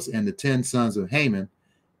palace, and the 10 sons of Haman,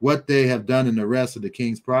 what they have done in the rest of the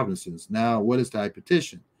king's provinces. Now, what is thy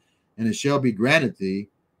petition? And it shall be granted thee,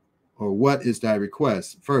 or what is thy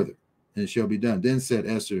request further? And it shall be done. Then said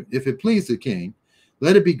Esther, if it please the king,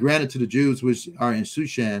 let it be granted to the Jews which are in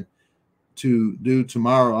Shushan to do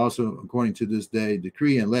tomorrow also according to this day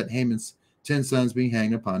decree, and let Haman's 10 sons be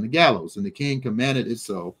hanged upon the gallows. And the king commanded it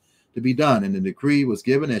so to be done. And the decree was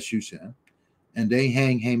given at Shushan, and they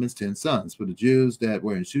hang Haman's 10 sons. For the Jews that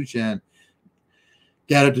were in Shushan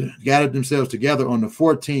gathered themselves together on the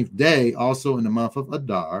 14th day, also in the month of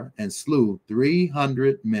Adar, and slew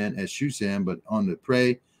 300 men at Shushan, but on the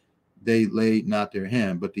prey they laid not their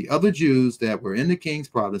hand. But the other Jews that were in the king's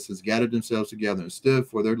provinces gathered themselves together and stood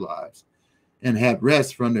for their lives, and had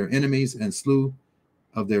rest from their enemies, and slew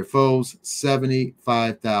of their foes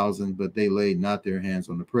 75,000, but they laid not their hands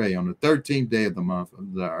on the prey. On the 13th day of the month of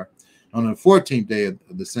Adar, on the 14th day of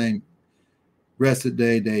the same rested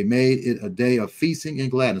day, they made it a day of feasting and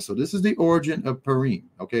gladness. So this is the origin of Purim,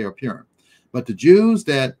 okay, or Purim. But the Jews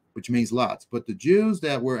that, which means lots, but the Jews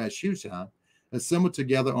that were at Shushan assembled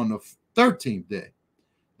together on the 13th day,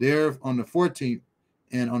 there on the 14th,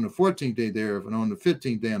 and on the 14th day thereof, and on the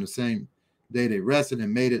 15th day on the same day they rested,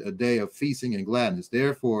 and made it a day of feasting and gladness.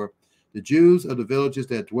 Therefore, the Jews of the villages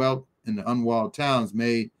that dwelt in the unwalled towns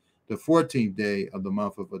made the 14th day of the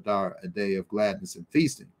month of Adar a day of gladness and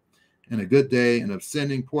feasting, and a good day, and of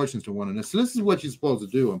sending portions to one another. So this is what you're supposed to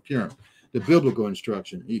do on Purim, the biblical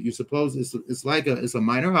instruction. You're supposed, it's like it's a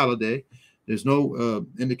minor holiday. There's no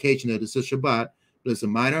indication that it's a Shabbat, but it's a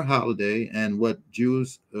minor holiday. And what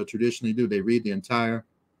Jews traditionally do, they read the entire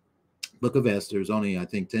book of Esther. There's only, I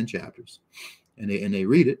think, 10 chapters, and they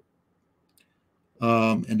read it,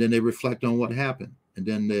 and then they reflect on what happened, and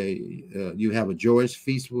then you have a joyous,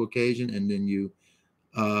 feastful occasion, and then you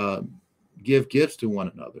give gifts to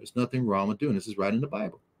one another. There's nothing wrong with doing this. It's right in the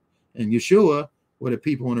Bible. And Yeshua, whether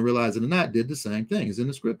people want to realize it or not, did the same thing. It's in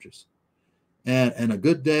the scriptures. And a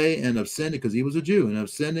good day, and of sending, because he was a Jew, and of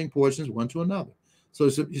sending portions one to another. So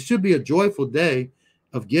it should be a joyful day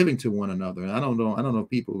of giving to one another. And I don't know if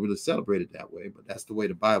people really celebrate it that way, but that's the way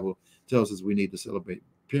the Bible tells us we need to celebrate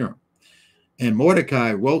Purim. And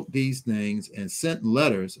Mordecai wrote these things and sent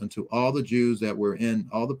letters unto all the Jews that were in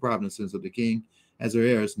all the provinces of the king as their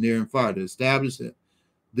heirs, near and far, to establish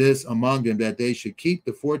this among them, that they should keep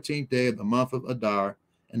the 14th day of the month of Adar,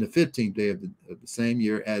 and the 15th day of the same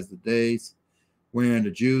year, as the days wherein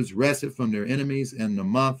the Jews rested from their enemies, and the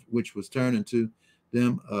month which was turned into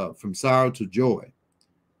them from sorrow to joy,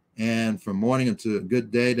 and from mourning unto a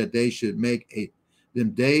good day, that they should make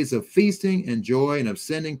them days of feasting and joy, and of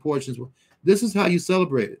sending portions. This is how you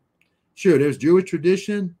celebrate it. Sure, there's Jewish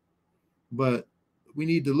tradition, but we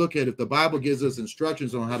need to look at, if the Bible gives us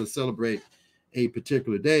instructions on how to celebrate a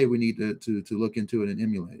particular day, we need to look into it and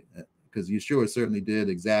emulate it, because Yeshua certainly did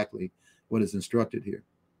exactly what is instructed here.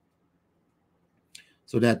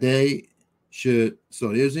 So that they should, so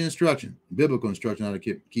there's the instruction, biblical instruction how to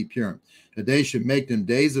keep Purim, that they should make them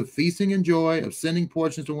days of feasting and joy, of sending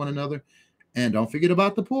portions to one another, and don't forget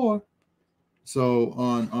about the poor. So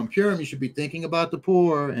on Purim, you should be thinking about the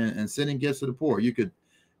poor and sending gifts to the poor. You could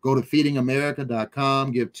go to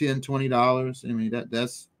feedingamerica.com, give $10, $20. I mean,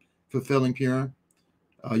 that's fulfilling Purim.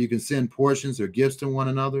 You can send portions or gifts to one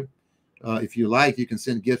another. If you like, you can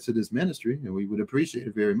send gifts to this ministry, and we would appreciate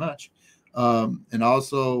it very much. And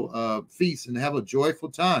also feast and have a joyful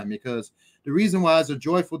time, because the reason why it's a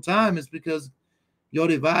joyful time is because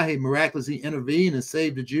Yodevahe miraculously intervened and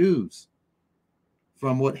saved the Jews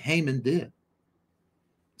from what Haman did.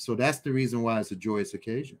 So that's the reason why it's a joyous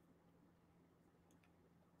occasion.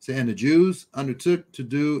 So, and the Jews undertook to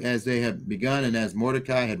do as they had begun, and as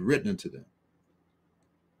Mordecai had written unto them,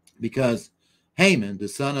 because Haman, the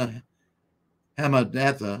son of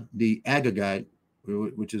Hammedatha, the Agagite,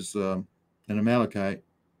 which is an Amalekite,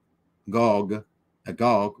 Gog,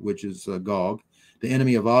 which is Gog, the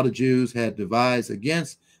enemy of all the Jews, had devised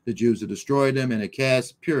against the Jews to destroy them, and had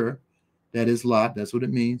cast Pur, that is Lot, that's what it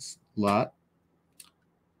means, Lot,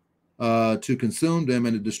 to consume them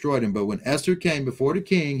and to destroy them. But when Esther came before the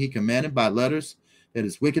king, he commanded by letters that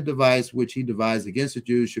his wicked device, which he devised against the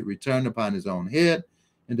Jews, should return upon his own head,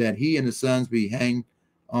 and that he and his sons be hanged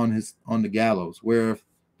on the gallows, where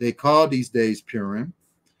they call these days Purim,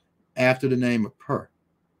 after the name of Pur.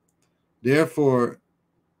 Therefore,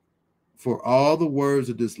 for all the words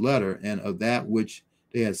of this letter and of that which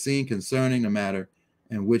they had seen concerning the matter,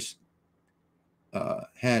 and which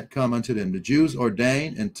had come unto them. The Jews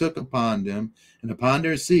ordained and took upon them, and upon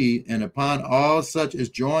their seed, and upon all such as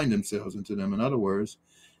joined themselves unto them. In other words,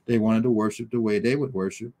 they wanted to worship the way they would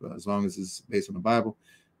worship, as long as it's based on the Bible,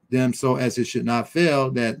 them so as it should not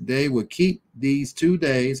fail, that they would keep these 2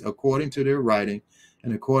 days according to their writing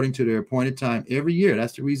and according to their appointed time every year.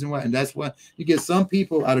 That's the reason why. And that's why you get some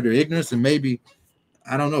people out of their ignorance, and maybe,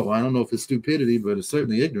 I don't know if it's stupidity, but it's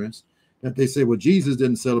certainly ignorance, that they say, well, Jesus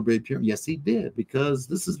didn't celebrate Purim. Yes, he did, because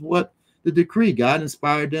this is what the decree. God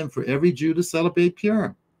inspired them for every Jew to celebrate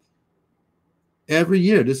Purim every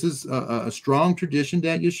year. This is a strong tradition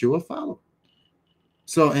that Yeshua followed.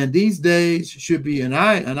 So, and these days should be, and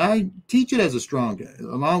I teach it as a strong day,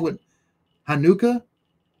 along with Hanukkah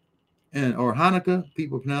or Hanukkah.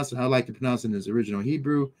 People pronounce it, I like to pronounce it in its original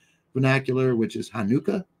Hebrew vernacular, which is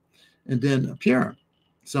Hanukkah, and then Purim.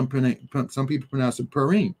 Some people pronounce it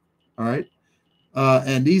Purim. All right.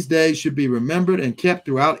 And these days should be remembered and kept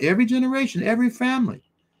throughout every generation, every family,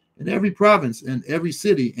 in every province, and every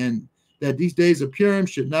city, and that these days of Purim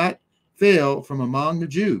should not fail from among the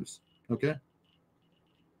Jews. Okay.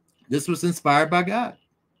 This was inspired by God.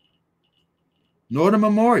 Nor the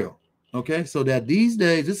memorial. Okay. So that these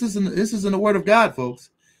days, this is in the word of God, folks.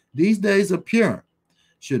 These days of Purim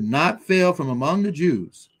should not fail from among the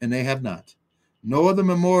Jews, and they have not. Nor the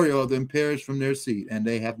memorial of them perish from their seed, and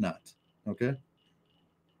they have not. Okay.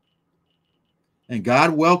 And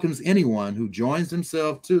God welcomes anyone who joins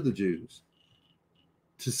himself to the Jews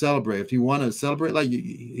to celebrate. If you want to celebrate, like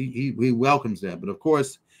he welcomes that. But of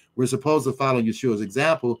course, we're supposed to follow Yeshua's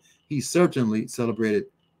example. He certainly celebrated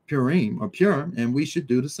Purim, and we should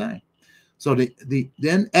do the same. So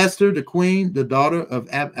then Esther, the queen, the daughter of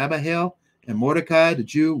Abihail, and Mordecai, the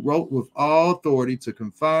Jew, wrote with all authority to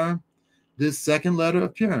confirm this second letter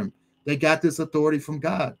of Purim. They got this authority from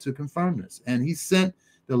God to confirm this. And he sent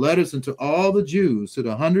the letters into all the Jews to the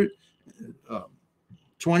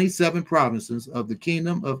 127 provinces of the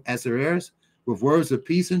kingdom of Ahasuerus with words of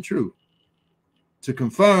peace and truth to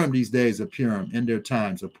confirm these days of Purim in their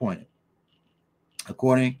times appointed,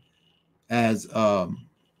 according as at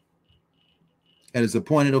his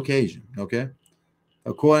appointed occasion. Okay.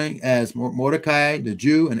 According as Mordecai, the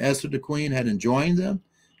Jew, and Esther, the queen, had enjoined them,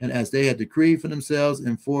 and as they had decreed for themselves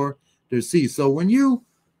and for their seed. So when you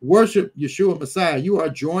worship Yeshua Messiah, you are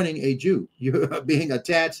joining a Jew. You are being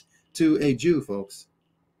attached to a Jew, folks,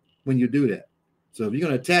 when you do that. So if you're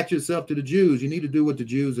going to attach yourself to the Jews, you need to do what the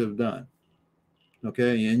Jews have done.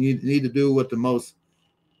 Okay. And you need to do what the most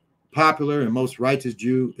popular and most righteous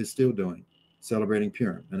Jew is still doing, celebrating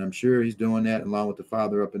Purim. And I'm sure he's doing that along with the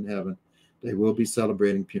Father up in heaven. They will be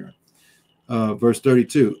celebrating Purim. Verse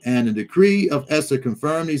 32, and the decree of Esther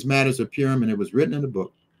confirmed these matters of Purim, and it was written in the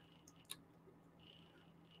book.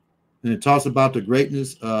 And it talks about the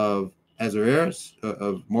greatness of Ahasuerus,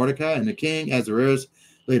 of Mordecai, and the king Ahasuerus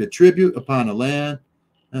laid a tribute upon the land.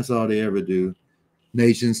 That's all they ever do.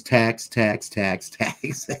 Nations tax, tax, tax,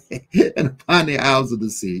 tax, and upon the isles of the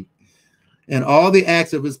sea. And all the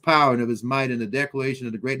acts of his power and of his might, and the declaration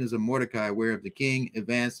of the greatness of Mordecai, whereof the king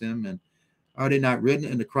advanced him, and are they not written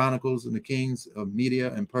in the chronicles and the kings of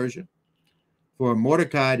Media and Persia? For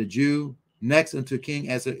Mordecai, the Jew, next unto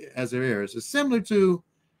King Ahasuerus, is similar to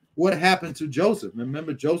what happened to Joseph.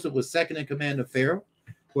 Remember, Joseph was second in command to Pharaoh,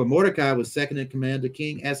 where Mordecai was second in command to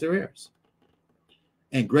King Ahasuerus.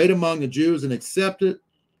 And great among the Jews, and accepted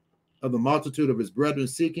of the multitude of his brethren,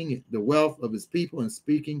 seeking the wealth of his people and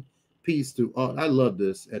speaking peace to all. I love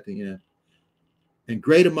this at the end. And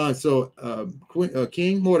great among,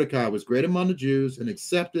 King Mordecai was great among the Jews, and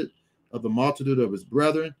accepted of the multitude of his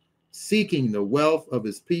brethren, seeking the wealth of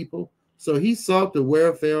his people. So he sought the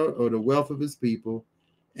welfare or the wealth of his people,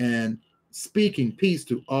 and speaking peace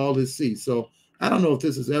to all his seed. So I don't know if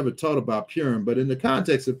this is ever taught about Purim, but in the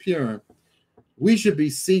context of Purim, we should be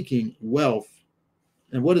seeking wealth.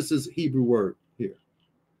 And what is this Hebrew word here?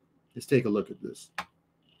 Let's take a look at this.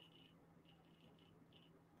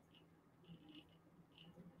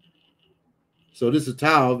 So this is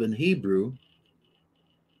Tav in Hebrew.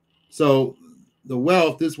 So the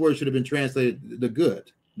wealth, this word should have been translated the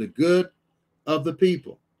good of the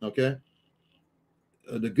people. Okay.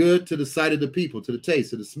 The good to the sight of the people, to the taste,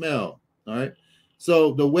 to the smell. All right.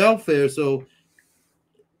 So the welfare. So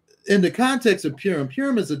in the context of Purim,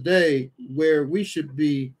 Purim is a day where we should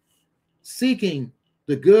be seeking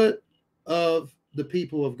the good of the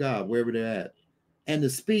people of God, wherever they're at, and to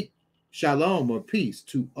speak shalom or peace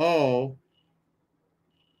to all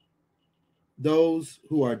those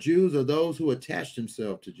who are Jews or those who attach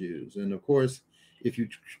themselves to Jews. And of course, if you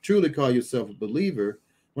truly call yourself a believer,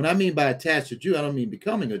 When I mean by attached to Jew, I don't mean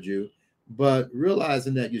becoming a Jew, but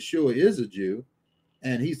realizing that Yeshua is a Jew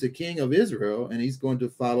and he's the king of Israel and he's going to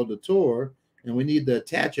follow the Torah, and we need to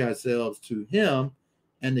attach ourselves to him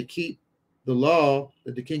and to keep the law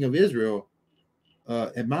that the king of Israel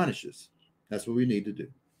admonishes. That's what we need to do.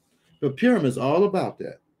 But Purim is all about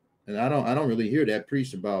that. And I don't really hear that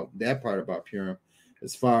preached about that part about Purim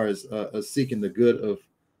as far as seeking the good of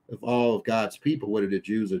all of God's people, whether they're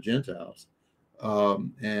Jews or Gentiles,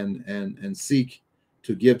 and seek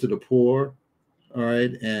to give to the poor, all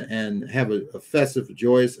right, and have a festive,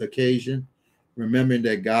 joyous occasion, remembering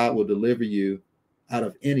that God will deliver you out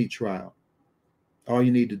of any trial. All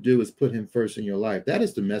you need to do is put him first in your life. That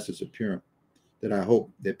is the message of Purim that I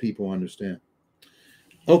hope that people understand.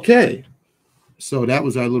 Okay, so that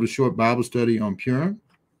was our little short Bible study on Purim.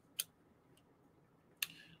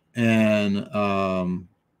 And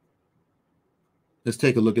let's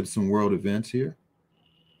take a look at some world events here.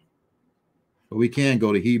 But we can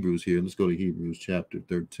go to Hebrews here. Let's go to Hebrews chapter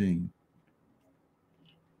 13.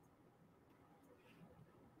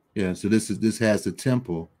 Yeah, so this has the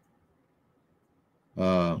temple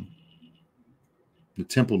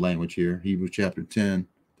language here. Hebrews chapter 10,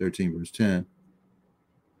 13, verse 10.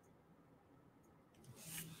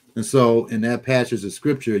 And so in that passage of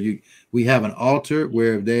scripture, we have an altar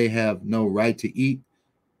where they have no right to eat,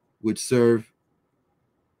 which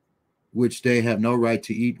they have no right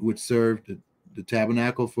to eat, which serve the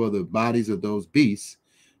tabernacle for the bodies of those beasts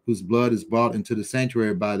whose blood is brought into the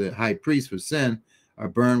sanctuary by the high priest for sin, are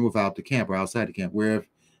burned without the camp or outside the camp. Where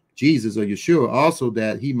Jesus or Yeshua also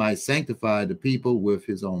that he might sanctify the people with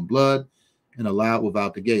his own blood and allow it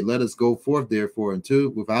without the gate. Let us go forth therefore into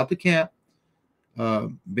without the camp,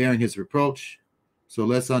 bearing his reproach. So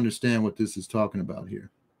let's understand what this is talking about here.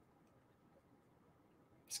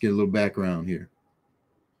 Let's get a little background here.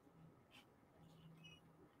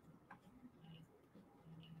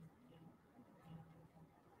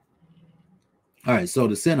 All right, so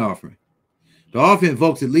the sin offering. The offering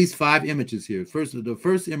invokes at least 5 images here. The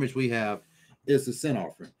first image we have is the sin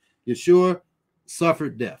offering. Yeshua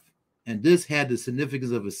suffered death, and this had the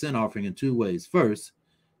significance of a sin offering in 2 ways. First,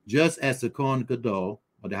 just as the Kohen Gadol,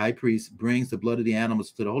 or the high priest, brings the blood of the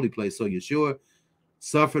animals to the holy place, so Yeshua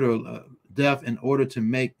suffered death in order to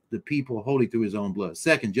make the people holy through his own blood.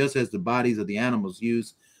 Second, just as the bodies of the animals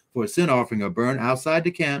used for a sin offering are burned outside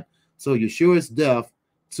the camp, so Yeshua's death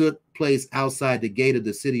took place outside the gate of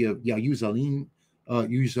the city of Yerushalayim,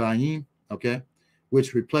 okay,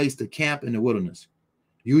 which replaced the camp in the wilderness.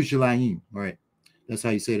 Yerushalayim, right? That's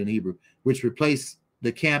how you say it in Hebrew. Which replaced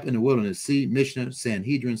the camp in the wilderness. See Mishnah,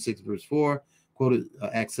 Sanhedrin 6 verse 4, quoted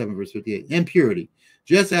Acts 7 verse 58. Impurity.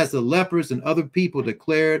 Just as the lepers and other people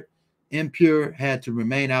declared impure had to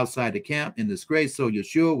remain outside the camp in disgrace, so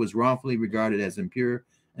Yeshua was wrongfully regarded as impure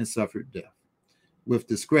and suffered death with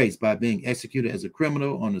disgrace by being executed as a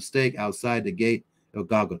criminal on the stake outside the gate of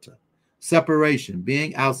Golgotha. Separation.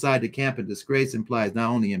 Being outside the camp in disgrace implies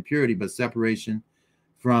not only impurity, but separation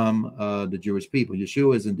from the Jewish people.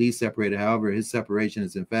 Yeshua is indeed separated. However, his separation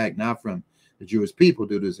is in fact not from the Jewish people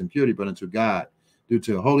due to his impurity, but unto God due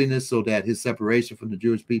to holiness, so that his separation from the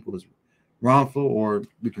Jewish people is wrongful, or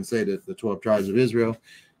we can say that the 12 tribes of Israel,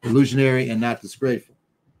 illusionary and not disgraceful.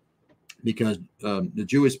 Because the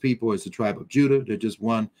Jewish people is the tribe of Judah. They're just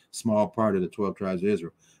one small part of the 12 tribes of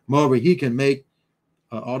Israel. Moreover, he can make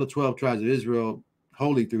all the 12 tribes of Israel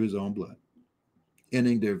holy through his own blood,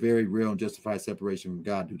 ending their very real and justified separation from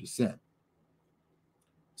God due to sin.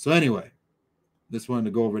 So anyway, just wanted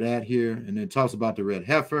to go over that here. And then it talks about the red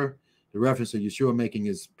heifer, the reference to Yeshua making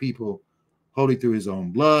his people holy through his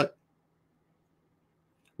own blood,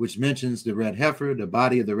 which mentions the red heifer. The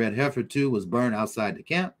body of the red heifer, too, was burned outside the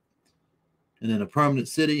camp. And in a permanent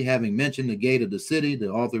city, having mentioned the gate of the city,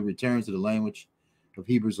 the author returns to the language of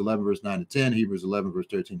Hebrews 11, verse 9 to 10, Hebrews 11, verse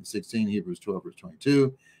 13 to 16, Hebrews 12, verse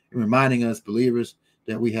 22, and reminding us, believers,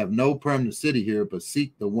 that we have no permanent city here, but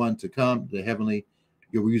seek the one to come, the heavenly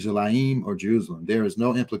Yerushalayim or Jerusalem. There is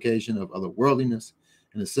no implication of otherworldliness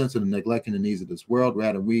in the sense of neglecting the needs of this world.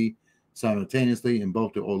 Rather, we simultaneously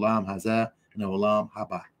invoke the Olam Hazah and the Olam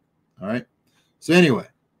Haba. All right? So anyway,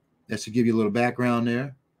 that should give you a little background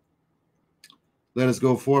there. Let us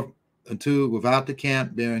go forth unto without the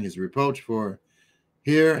camp, bearing his reproach. For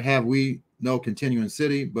here have we no continuing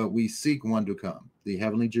city, but we seek one to come, the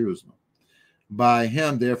heavenly Jerusalem. By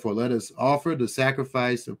him, therefore, let us offer the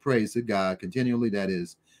sacrifice of praise to God continually, that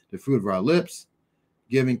is, the fruit of our lips,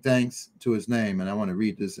 giving thanks to his name. And I want to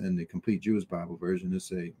read this in the Complete Jewish Bible version.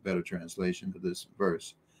 This is a better translation of this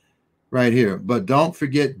verse right here. But don't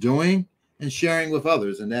forget doing and sharing with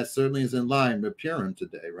others. And that certainly is in line with Purim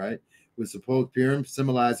today, right? We're supposed Purim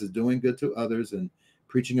symbolizes doing good to others and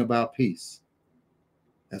preaching about peace.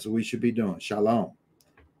 That's what we should be doing. Shalom.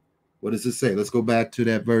 What does it say? Let's go back to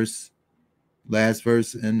that verse, last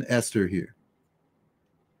verse in Esther here.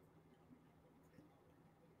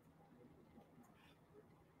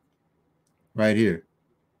 Right here.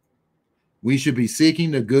 We should be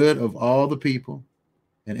seeking the good of all the people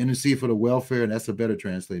and intercede for the welfare, and that's a better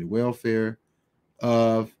translated, welfare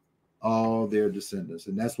of all their descendants.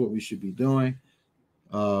 And that's what we should be doing.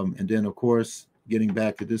 And then, of course, getting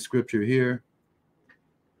back to this scripture here,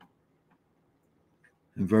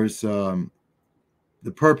 in verse, the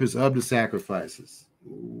purpose of the sacrifices.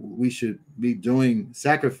 We should be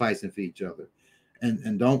sacrificing for each other.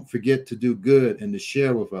 And don't forget to do good and to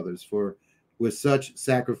share with others, for with such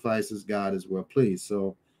sacrifices, God is well pleased.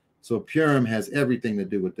 So Purim has everything to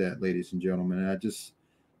do with that, ladies and gentlemen. And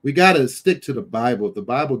we got to stick to the Bible. The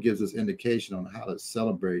Bible gives us indication on how to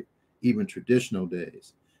celebrate even traditional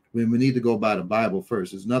days. We need to go by the Bible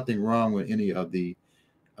first. There's nothing wrong with any of the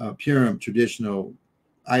Purim traditional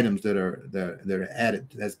items that are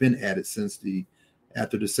added, that's been added since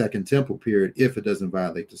after the Second Temple period, if it doesn't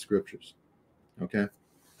violate the scriptures. Okay.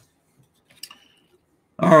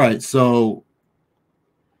 All right. So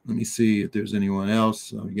let me see if there's anyone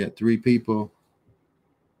else. We got 3 people.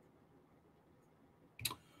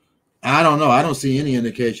 I don't know. I don't see any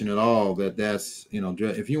indication at all that that's,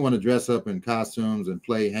 if you want to dress up in costumes and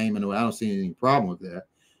play Haman, I don't see any problem with that,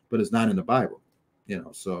 but it's not in the Bible,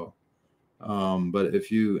 so, but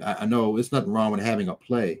if I know it's nothing wrong with having a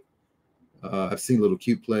play. I've seen little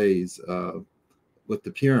cute plays with the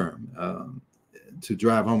Purim to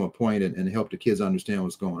drive home a point and help the kids understand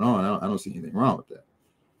what's going on. I don't see anything wrong with that,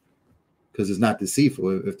 because it's not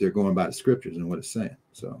deceitful if they're going by the scriptures and what it's saying.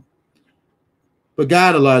 So, but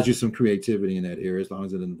God allows you some creativity in that area as long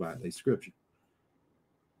as it doesn't violate scripture.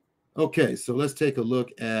 Okay, so let's take a look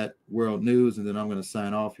at world news, and then I'm going to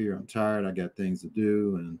sign off here. I'm tired. I got things to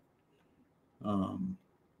do, and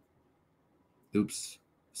oops,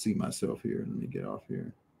 see myself here. Let me get off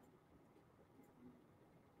here.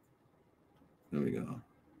 There we go.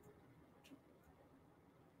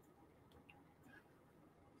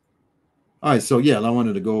 All right, so yeah, I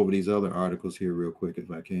wanted to go over these other articles here real quick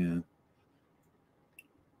if I can.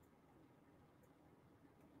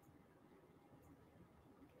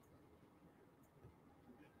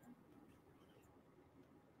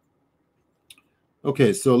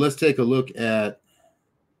 Okay, so let's take a look at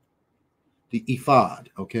the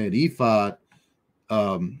ephod. Okay, the ephod.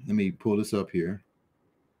 Let me pull this up here.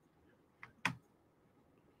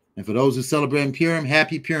 And for those who celebrate Purim,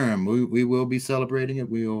 happy Purim. We will be celebrating it.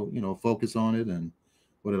 We'll, focus on it and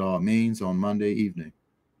what it all means on Monday evening,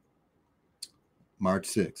 March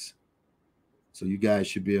 6th. So you guys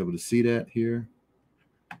should be able to see that here.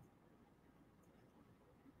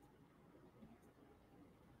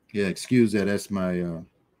 Yeah, excuse that. That's my,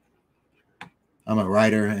 I'm a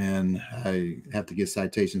writer and I have to get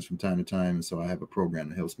citations from time to time. And so I have a program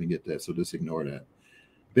that helps me get that. So just ignore that.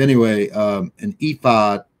 But anyway, an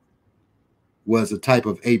ephod was a type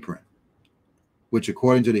of apron, which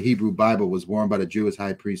according to the Hebrew Bible was worn by the Jewish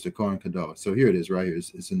high priest, the Kohen Kadosh. So here it is right here.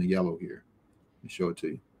 It's in the yellow here. Let me show it to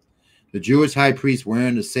you. The Jewish high priest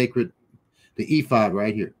wearing the ephod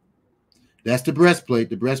right here. That's the breastplate.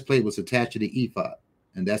 The breastplate was attached to the ephod.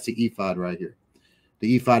 And that's the ephod right here.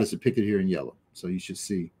 The ephod is depicted here in yellow. So you should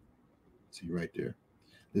see right there.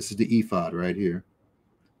 This is the ephod right here.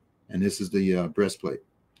 And this is the breastplate.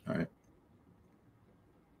 All right.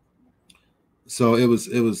 So it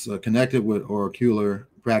was connected with oracular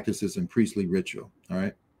practices and priestly ritual. All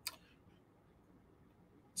right.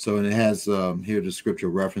 So, and it has here the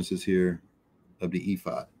scriptural references here of the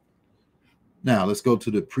ephod. Now let's go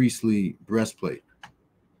to the priestly breastplate.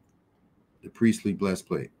 The priestly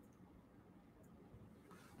breastplate.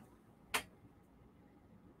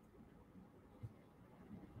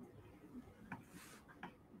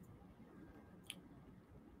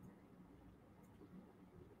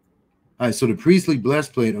 All right, so the priestly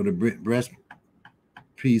breastplate, or the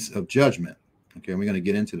breastpiece of judgment. Okay, we're going to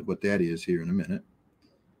get into what that is here in a minute.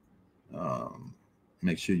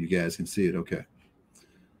 Make sure you guys can see it. Okay.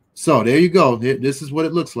 So there you go. This is what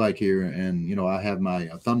it looks like here. And, I have my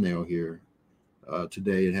thumbnail here.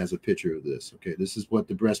 Today it has a picture of this. Okay, this is what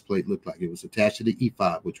the breastplate looked like. It was attached to the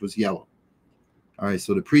ephod, which was yellow. All right,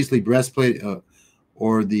 so the priestly breastplate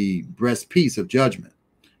or the breastpiece of judgment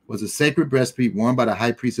was a sacred breastplate worn by the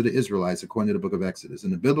high priest of the Israelites, according to the book of Exodus.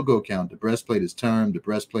 In the biblical account, the breastplate is termed the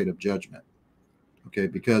breastplate of judgment, okay,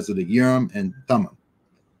 because of the Urim and Thummim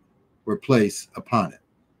were placed upon it.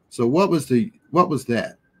 So what was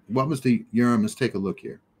that? What was the Urim? Let's take a look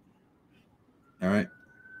here. All right.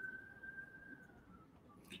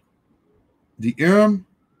 The Urim,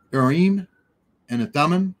 and the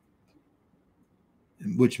Thummim,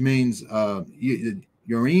 which means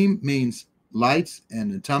Urim means lights,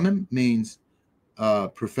 and the Thummim means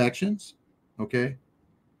perfections. Okay.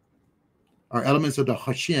 Are elements of the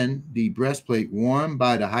Hashin, the breastplate worn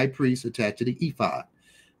by the high priest attached to the ephod.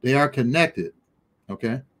 They are connected,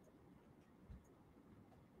 okay,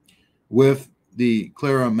 with the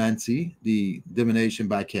kleromancy, the divination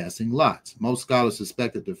by casting lots. Most scholars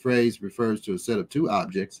suspect that the phrase refers to a set of two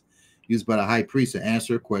objects used by the high priest to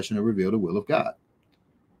answer a question or reveal the will of God.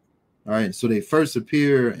 All right, so they first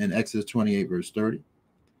appear in Exodus 28, verse 30,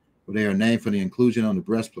 where they are named for the inclusion on the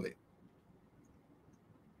breastplate.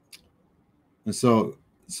 And so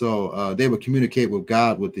they would communicate with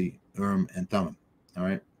God with the Urim and Thummim, all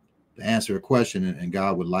right, to answer a question, and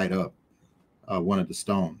God would light up one of the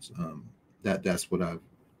stones. That's what I've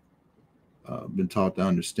been taught to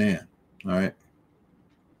understand, all right,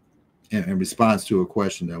 in response to a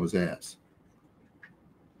question that was asked.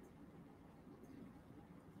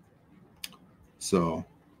 So, I'm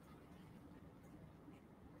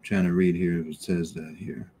trying to read here. It says that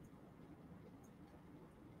here.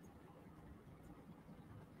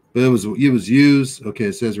 But it was used. Okay,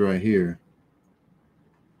 it says right here.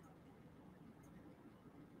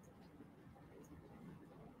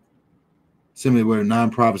 Similarly, where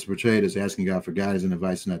non-prophets portrayed as asking God for guidance and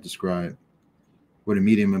advice not described, where the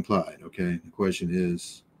medium implied. Okay, the question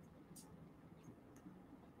is,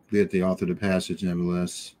 be it the author of the passage,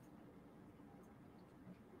 nevertheless.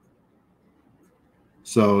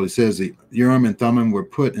 So it says the Urim and Thummim were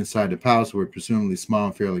put inside the palace, were presumably small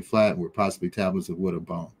and fairly flat, and were possibly tablets of wood or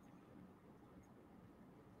bone.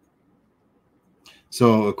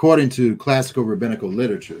 So according to classical rabbinical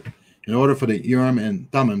literature, in order for the Urim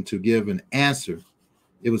and Thummim to give an answer,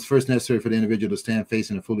 it was first necessary for the individual to stand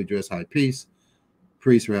facing a fully dressed high priest,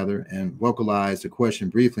 and vocalize the question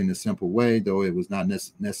briefly in a simple way, though it was not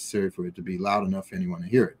necessary for it to be loud enough for anyone to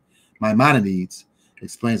hear it. Maimonides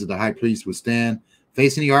explains that the high priest would stand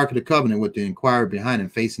facing the Ark of the Covenant with the inquirer behind him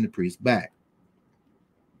facing the priest's back.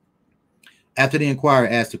 After the inquirer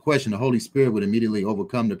asked the question, the Holy Spirit would immediately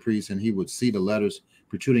overcome the priest, and he would see the letters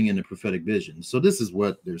protruding in the prophetic vision. So this is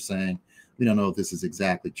what they're saying. We don't know if this is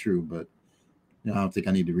exactly true, but I don't think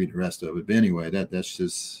I need to read the rest of it. But anyway, that's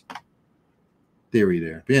just theory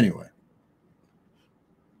there. But anyway,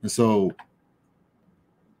 and so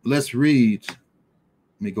let's read. Let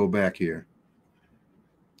me go back here.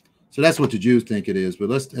 So that's what the Jews think it is. But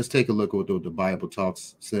let's take a look at what the Bible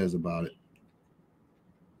says about it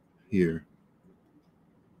here.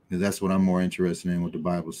 Because that's what I'm more interested in, what the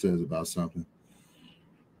Bible says about something.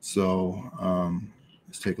 So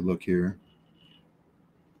let's take a look here.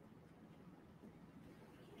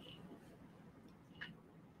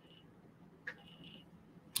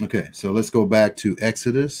 Okay, so let's go back to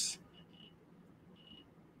Exodus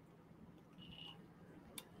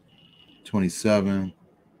 27.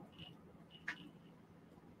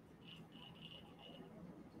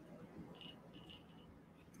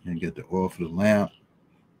 And get the oil for the lamp.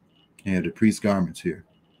 And have the priest's garments here.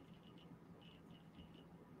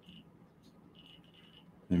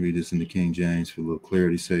 Let me read this in the King James for a little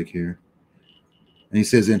clarity's sake here. And he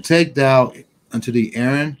says, and take thou unto thee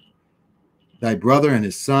Aaron, thy brother, and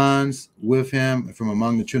his sons with him from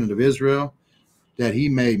among the children of Israel, that he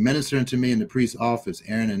may minister unto me in the priest's office,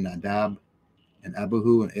 Aaron and Nadab, and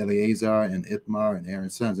Abihu, and Eleazar, and Ithamar, and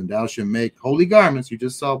Aaron's sons. And thou shalt make holy garments. You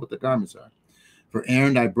just saw what the garments are. For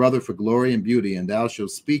Aaron thy brother, for glory and beauty, and thou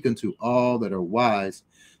shalt speak unto all that are wise.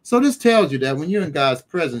 So this tells you that when you're in God's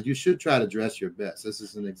presence, you should try to dress your best. This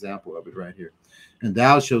is an example of it right here. And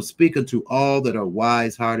thou shalt speak unto all that are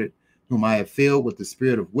wise-hearted, whom I have filled with the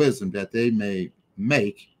spirit of wisdom, that they may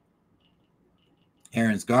make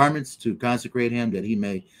Aaron's garments to consecrate him, that he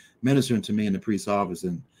may minister unto me in the priest's office.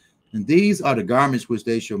 And these are the garments which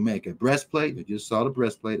they shall make: a breastplate, you just saw the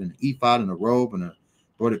breastplate, and an ephod, and a robe, and a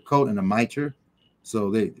broidered coat, and a mitre.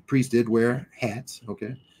 So the priest did wear hats,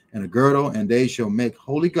 okay, and a girdle, and they shall make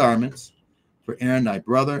holy garments for Aaron thy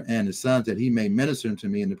brother and his sons, that he may minister unto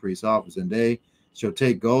me in the priest's office. And they shall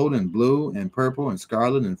take gold and blue and purple and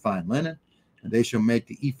scarlet and fine linen, and they shall make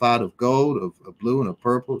the ephod of gold, of blue and of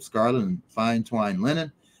purple, scarlet and fine twined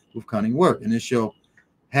linen with cunning work. And it shall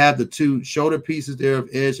have the two shoulder pieces thereof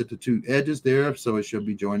edged at the two edges thereof, so it shall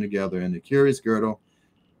be joined together. And the curious girdle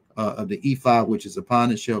of the ephod which is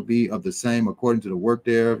upon it shall be of the same according to the work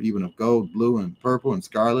thereof, even of gold, blue, and purple, and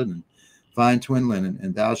scarlet, and fine twin linen.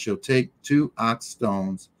 And thou shalt take 2 ox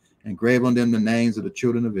stones, and grave on them the names of the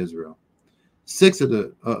children of Israel, 6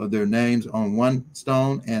 of their names on one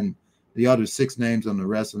stone, and the other 6 names on the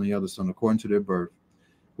rest, and the other stone according to their birth.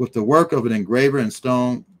 With the work of an engraver in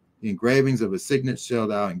stone, the engravings of a signet shalt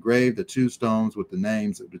thou engrave the 2 stones with the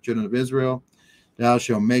names of the children of Israel. Thou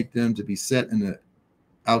shalt make them to be set in the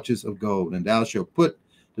ouches of gold, and thou shalt put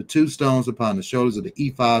the 2 stones upon the shoulders of the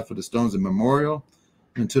ephod for the stones of memorial,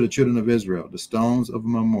 and to the children of Israel, the stones of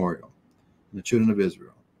memorial, the children of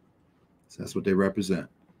Israel. So that's what they represent.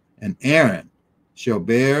 And Aaron shall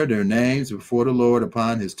bear their names before the Lord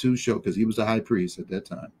upon his 2 shoulders, because he was the high priest at that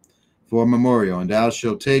time, for a memorial. And thou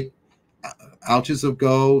shalt take ouches of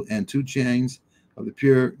gold and 2 chains of the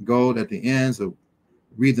pure gold at the ends of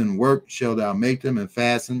wreathen work shalt thou make them, and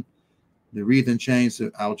fasten the wreathen chains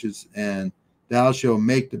to ouches. And thou shalt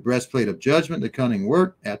make the breastplate of judgment, the cunning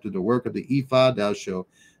work, after the work of the ephod. Thou shalt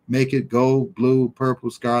make it gold, blue,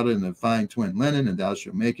 purple, scarlet, and the fine twin linen. And thou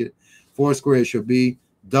shalt make it 4 square. It shall be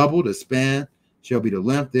double. The span shall be the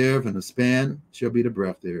length thereof, and the span shall be the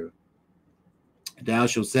breadth thereof. Thou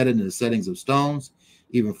shalt set it in the settings of stones,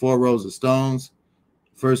 even 4 rows of stones.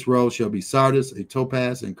 First row shall be sardius, a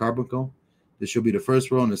topaz, and carbuncle. This shall be the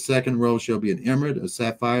first row, and the second row shall be an emerald, a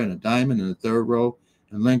sapphire, and a diamond, and the third row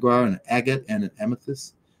an linguar, and an agate, and an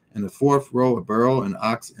amethyst, and the 4th row a beryl, an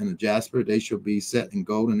ox, and a jasper. They shall be set in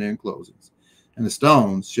gold in their enclosings. And the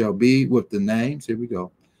stones shall be with the names. Here we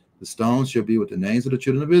go. The stones shall be with the names of the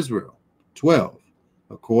children of Israel, 12,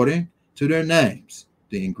 according to their names.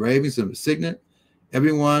 The engravings of the signet,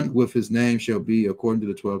 everyone with his name shall be according to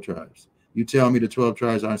the 12 tribes. You tell me the 12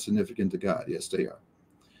 tribes aren't significant to God. Yes, they are.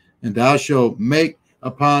 And thou shalt make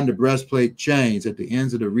upon the breastplate chains at the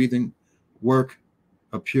ends of the wreathing work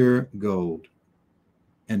of pure gold.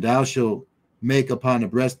 And thou shalt make upon the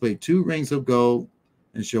breastplate 2 rings of gold,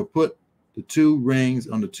 and shalt put the 2 rings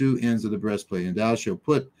on the 2 ends of the breastplate. And thou shalt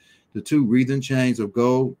put the 2 wreathen chains of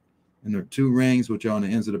gold and the 2 rings which are on the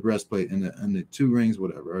ends of the breastplate, and the 2 rings,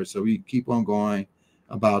 whatever. Right? So we keep on going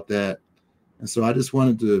about that. And so I just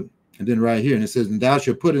wanted to, and then right here, and it says, and thou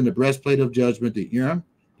shalt put in the breastplate of judgment the Urim,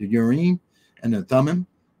 and the Thummim,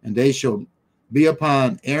 and they shall be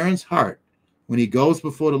upon Aaron's heart when he goes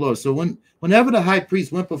before the Lord. So whenever the high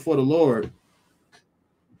priest went before the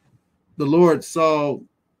Lord saw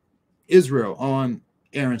Israel on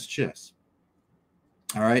Aaron's chest.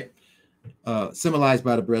 All right, symbolized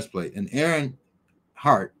by the breastplate, and Aaron's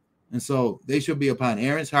heart. And so they shall be upon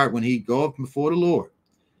Aaron's heart when he goeth before the Lord.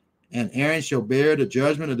 And Aaron shall bear the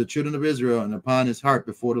judgment of the children of Israel, and upon his heart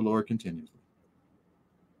before the Lord continually.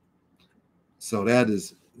 So that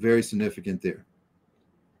is very significant there.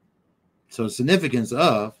 So the significance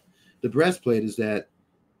of the breastplate is that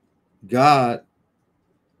God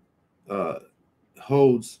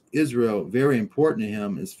holds Israel very important to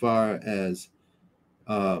him as far as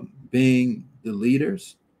being the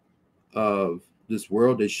leaders of this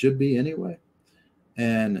world. They should be anyway.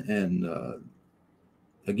 And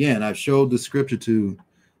again, I've showed the scripture to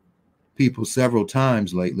people several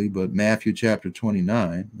times lately, but Matthew chapter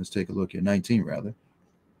 29, let's take a look here, 19 rather.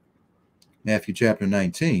 Matthew chapter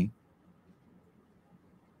 19.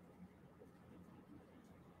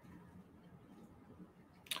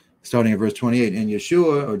 Starting at verse 28, and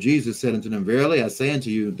Yeshua, or Jesus, said unto them, verily I say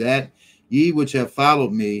unto you, that ye which have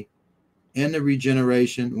followed me in the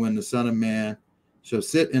regeneration, when the Son of Man shall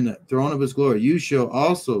sit in the throne of his glory, you shall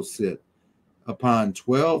also sit upon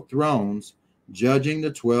 12 thrones, judging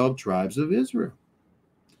the 12 tribes of Israel.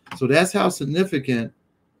 So that's how significant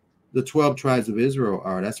the 12 tribes of Israel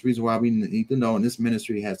are. That's the reason why we need to know, and this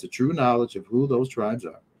ministry has the true knowledge of who those tribes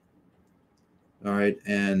are. All right,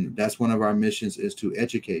 and that's one of our missions, is to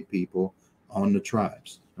educate people on the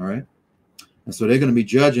tribes. All right, and so they're going to be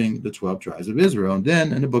judging the 12 tribes of Israel. And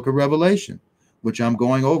then in the book of Revelation, which I'm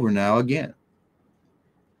going over now again,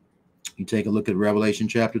 you take a look at Revelation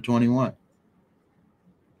chapter 21.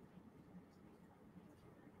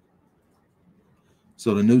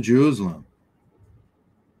 So the New Jerusalem.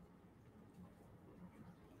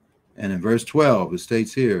 And in verse 12, it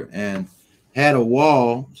states here, and had a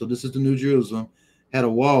wall, so this is the New Jerusalem, had a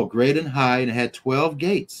wall great and high, and it had 12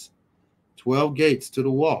 gates to the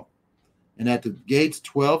wall. And at the gates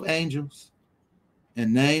 12 angels,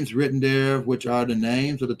 and names written there, which are the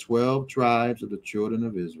names of the 12 tribes of the children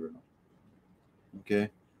of Israel. Okay?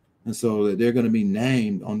 And so they're going to be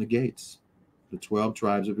named on the gates, the 12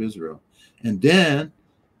 tribes of Israel. And then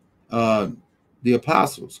the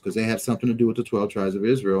apostles, because they have something to do with the 12 tribes of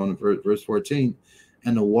Israel. In verse 14,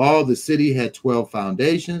 and the wall of the city had 12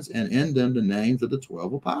 foundations, and in them the names of the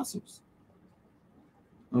 12 apostles.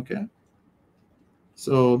 Okay.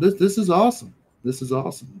 So this is awesome. This is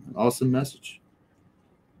awesome. An awesome message.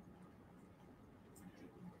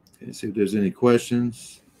 Okay, see if there's any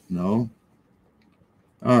questions. No.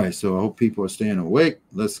 All right, so I hope people are staying awake.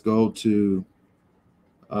 Let's go to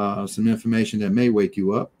some information that may wake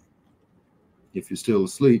you up if you're still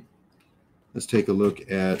asleep. Let's take a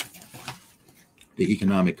look at the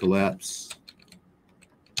economic collapse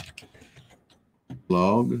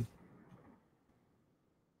log.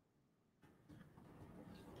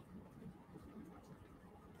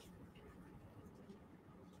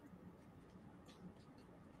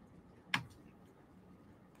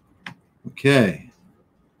 Okay.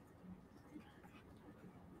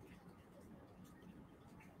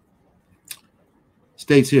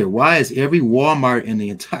 States here, why is every Walmart in the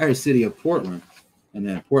entire city of Portland, and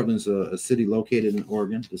then Portland's a city located in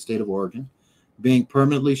Oregon, the state of Oregon, being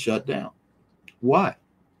permanently shut down? Why?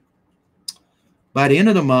 By the end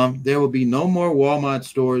of the month, there will be no more Walmart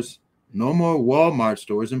stores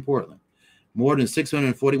in Portland. More than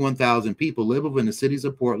 641,000 people live within the cities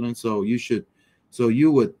of Portland, so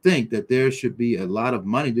you would think that there should be a lot of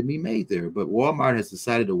money to be made there, but Walmart has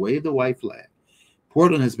decided to wave the white flag.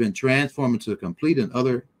 Portland has been transformed into a complete and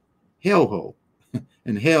utter hellhole,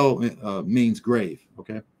 and hell means grave.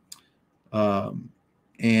 Okay,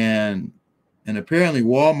 and apparently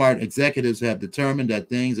Walmart executives have determined that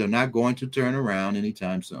things are not going to turn around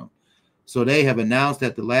anytime soon. So they have announced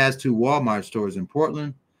that the last two Walmart stores in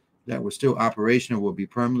Portland that were still operational will be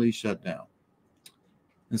permanently shut down.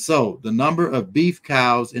 And so the number of beef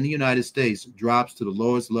cows in the United States drops to the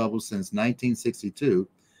lowest level since 1962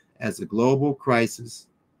 as the global crisis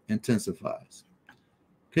intensifies.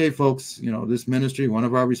 Okay, folks, this ministry, one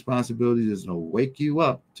of our responsibilities is to wake you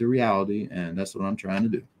up to reality, and that's what I'm trying to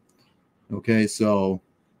do. Okay, so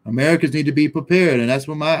Americans need to be prepared, and that's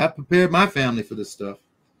what I prepared my family for this stuff.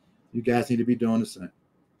 You guys need to be doing the same.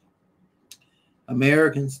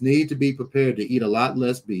 Americans need to be prepared to eat a lot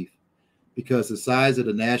less beef because the size of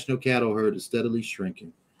the national cattle herd is steadily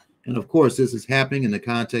shrinking. And of course, this is happening in the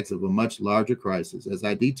context of a much larger crisis. As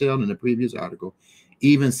I detailed in the previous article,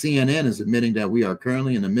 even CNN is admitting that we are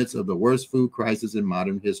currently in the midst of the worst food crisis in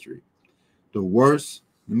modern history. The worst,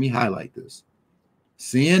 let me highlight this.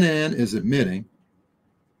 CNN is admitting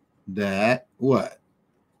that what?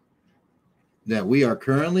 That we are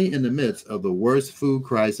currently in the midst of the worst food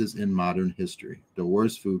crisis in modern history. The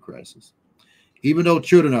worst food crisis. Even though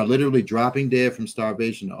children are literally dropping dead from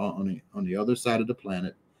starvation on the other side of the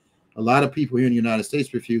planet, a lot of people here in the United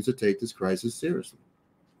States refuse to take this crisis seriously.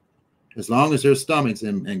 As long as their stomachs,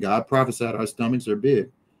 and God prophesied our stomachs are big.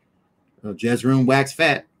 Jezreel wax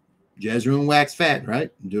fat. Jezreel wax fat, right?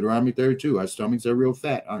 Deuteronomy 32. Our stomachs are real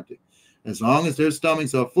fat, aren't they? As long as their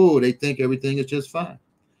stomachs are full, they think everything is just fine.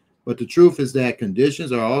 But the truth is that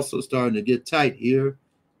conditions are also starting to get tight here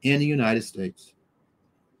in the United States.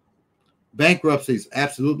 Bankruptcies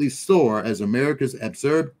absolutely soar as America's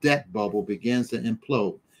absurd debt bubble begins to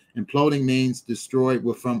implode. Imploding means destroyed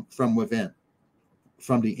from within,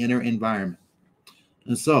 from the inner environment.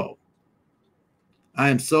 And so, I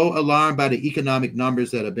am so alarmed by the economic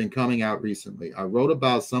numbers that have been coming out recently. I wrote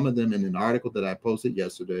about some of them in an article that I posted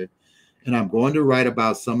yesterday, and I'm going to write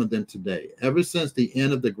about some of them today. Ever since the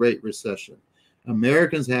end of the Great Recession,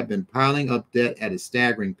 Americans have been piling up debt at a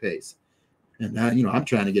staggering pace. And now, I'm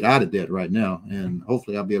trying to get out of debt right now, and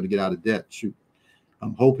hopefully I'll be able to get out of debt. Shoot,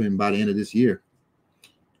 I'm hoping by the end of this year.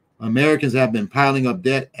 Americans have been piling up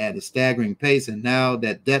debt at a staggering pace, and now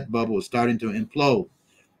that debt bubble is starting to implode.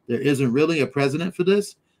 There isn't really a precedent for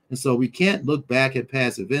this, and so we can't look back at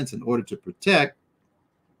past events in order to project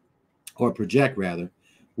what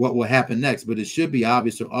will happen next. But it should be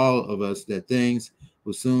obvious to all of us that things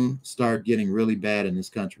will soon start getting really bad in this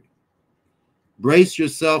country. Brace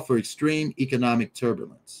yourself for extreme economic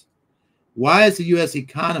turbulence. Why is the U.S.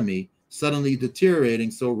 economy suddenly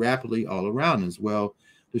deteriorating so rapidly all around us? Well,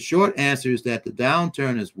 the short answer is that the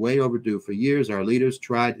downturn is way overdue. For years, our leaders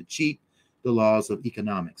tried to cheat the laws of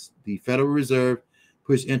economics. The Federal Reserve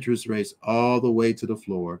pushed interest rates all the way to the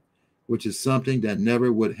floor, which is something that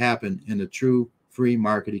never would happen in a true free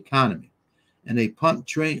market economy. And they pumped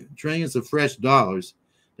trillions of fresh dollars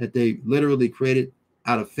that they literally created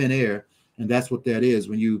out of thin air. And that's what that is.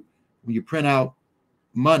 When you print out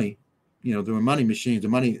money, there are money machines,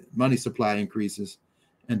 the money supply increases,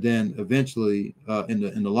 and then eventually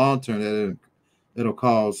in the long term that'll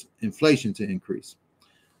cause inflation to increase.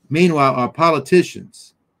 Meanwhile, our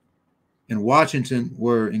politicians in Washington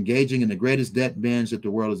were engaging in the greatest debt binge that the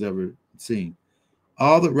world has ever seen.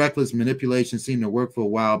 All the reckless manipulation seemed to work for a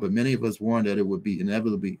while, but many of us warned that it would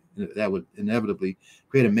inevitably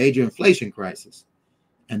create a major inflation crisis.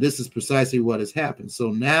 And this is precisely what has happened.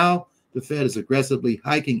 So now the Fed is aggressively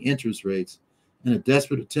hiking interest rates in a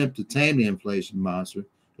desperate attempt to tame the inflation monster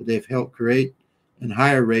that they've helped create and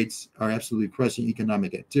higher rates are absolutely crushing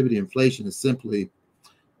economic activity. Inflation is simply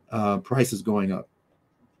prices going up.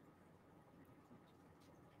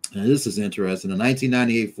 Now, this is interesting. A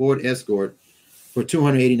 1998 Ford Escort for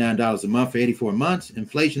 $289 a month for 84 months.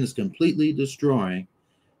 Inflation is completely destroying,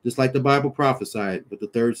 just like the Bible prophesied with the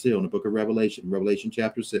third seal in the book of Revelation, Revelation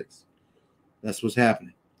chapter 6. That's what's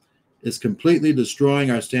happening. It's completely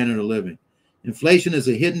destroying our standard of living. Inflation is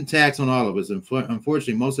a hidden tax on all of us.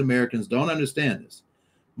 Unfortunately, most Americans don't understand this.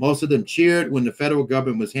 Most of them cheered when the federal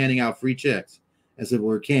government was handing out free checks as if it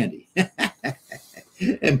were candy.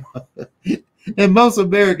 And most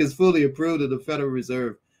Americans fully approved of the Federal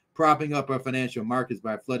Reserve propping up our financial markets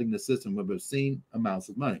by flooding the system with obscene amounts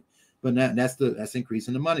of money. But that's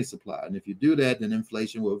increasing the money supply. And if you do that, then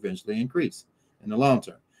inflation will eventually increase in the long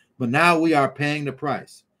term. But now we are paying the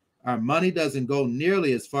price. Our money doesn't go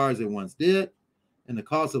nearly as far as it once did, and the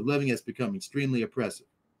cost of living has become extremely oppressive.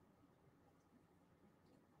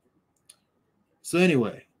 So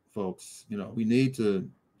anyway, folks, we need to,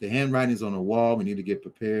 the handwriting's on the wall. We need to get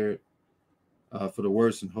prepared for the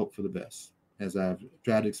worst and hope for the best, as I've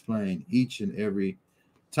tried to explain each and every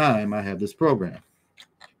time I have this program.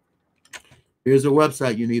 Here's a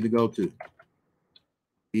website you need to go to.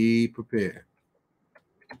 Be prepared.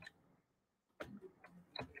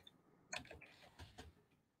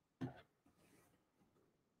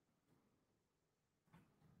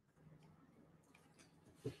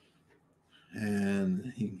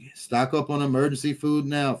 And stock up on emergency food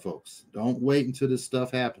now, folks. Don't wait until this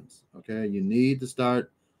stuff happens. Okay, you need to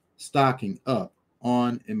start stocking up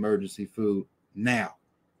on emergency food now.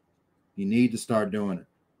 You need to start doing it,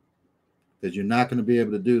 because you're not going to be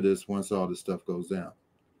able to do this once all this stuff goes down.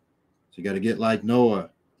 So you got to get like Noah.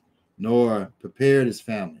 Noah prepared his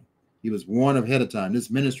family. He was warned ahead of time.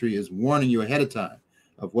 This ministry is warning you ahead of time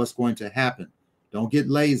of what's going to happen. Don't get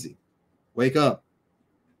lazy. Wake up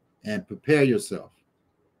and prepare yourself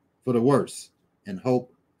for the worst and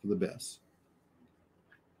hope for the best.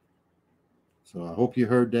 So I hope you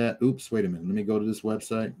heard that. Oops, wait a minute. Let me go to this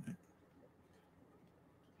website.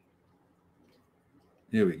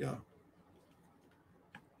 Here we go.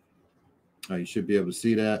 You should be able to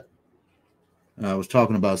see that. I was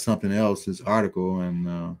talking about something else, this article, and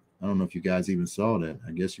I don't know if you guys even saw that.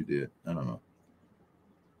 I guess you did. I don't know.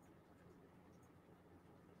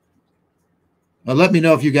 Let me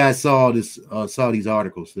know if you guys saw this, saw these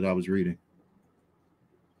articles that I was reading.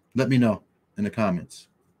 Let me know in the comments.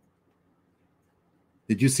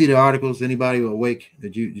 Did you see the articles? Anybody awake?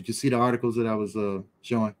 Did you see the articles that I was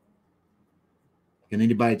showing? Can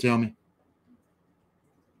anybody tell me?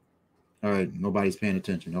 All right, nobody's paying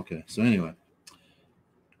attention. Okay, so anyway,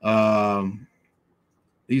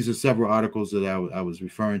 these are several articles that I was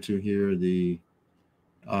referring to here. The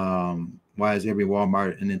why is every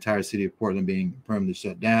Walmart in the entire city of Portland being permanently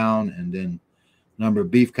shut down? And then number of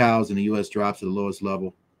beef cows in the U.S. drops to the lowest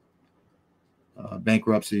level.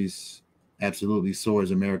 Bankruptcies absolutely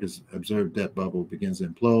soars. America's observed debt bubble begins to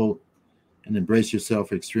implode. And embrace yourself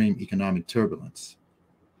for extreme economic turbulence.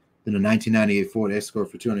 Then a 1998 Ford Escort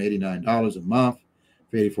for $289 a month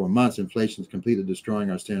for 84 months. Inflation is completely destroying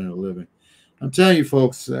our standard of living. I'm telling you,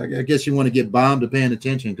 folks, I guess you want to get bombed to paying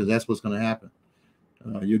attention, because that's what's going to happen.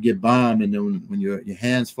 You'll get bombed, and then when your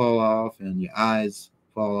hands fall off and your eyes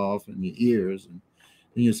fall off and your ears, and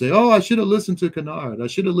then you say, oh, I should have listened to Kennard. I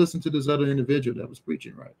should have listened to this other individual that was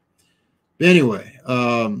preaching right. But anyway,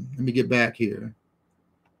 let me get back here.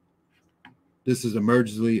 This is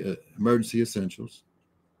emergency essentials.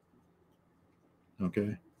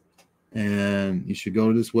 Okay. And you should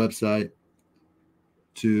go to this website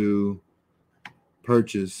to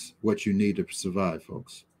purchase what you need to survive,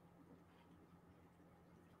 folks.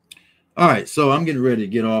 All right, so I'm getting ready to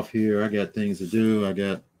get off here. I got things to do. I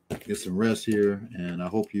got to get some rest here, and I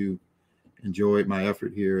hope you enjoyed my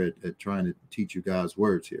effort here at trying to teach you God's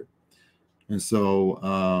words here. And so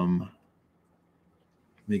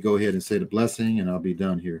let me go ahead and say the blessing, and I'll be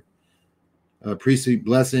done here. Priestly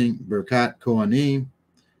blessing, Berkat Kohanim,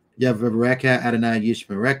 Yevarecha Adonai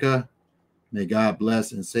Yishmereka. May God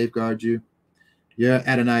bless and safeguard you. Yer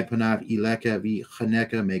Adonai Panav Ileka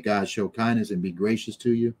V'Chaneka. May God show kindness and be gracious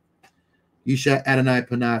to you. Yisha Adonai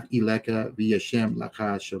Panav Ileka V'Yashem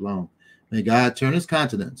Lacha Shalom. May God turn his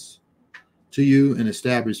countenance to you and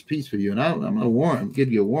establish peace for you. And I'm going to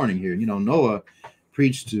give you a warning here. Noah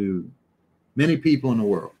preached to many people in the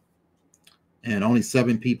world, and only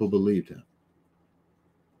 7 people believed him.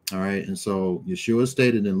 All right. And so Yeshua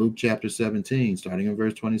stated in Luke chapter 17, starting in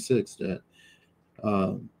verse 26, that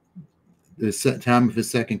the time of his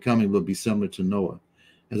second coming will be similar to Noah.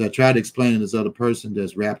 As I tried to explain to this other person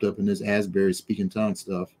that's wrapped up in this Asbury speaking tongue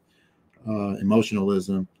stuff,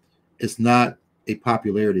 emotionalism. It's not a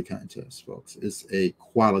popularity contest, folks. It's a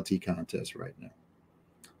quality contest right now.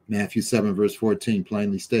 Matthew 7, verse 14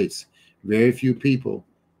 plainly states, very few people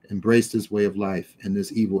embrace this way of life in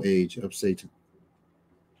this evil age of Satan.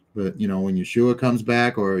 But, when Yeshua comes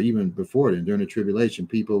back, or even before then, during the tribulation,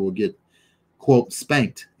 people will get, quote,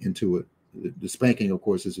 spanked into it. The spanking, of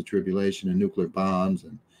course, is a tribulation and nuclear bombs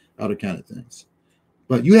and other kind of things.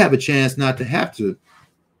 But you have a chance not to have to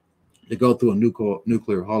go through a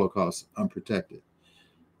nuclear holocaust unprotected.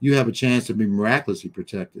 You have a chance to be miraculously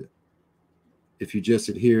protected if you just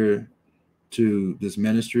adhere to this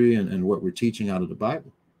ministry and what we're teaching out of the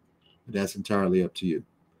Bible. But that's entirely up to you.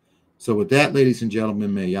 So with that, ladies and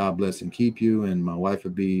gentlemen, may Yah bless and keep you. And my wife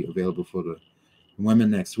will be available for the women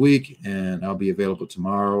next week, and I'll be available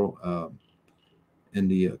tomorrow in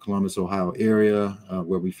the Columbus, Ohio area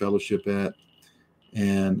where we fellowship at.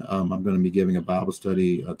 And I'm going to be giving a Bible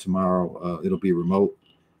study tomorrow. It'll be remote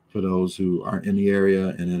for those who aren't in the area,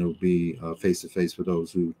 and it'll be face-to-face for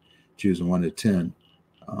those who choose and want to attend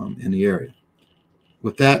in the area.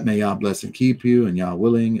 With that, may Yah bless and keep you, and Yah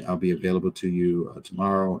willing, I'll be available to you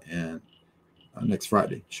tomorrow and next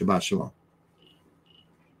Friday. Shabbat Shalom.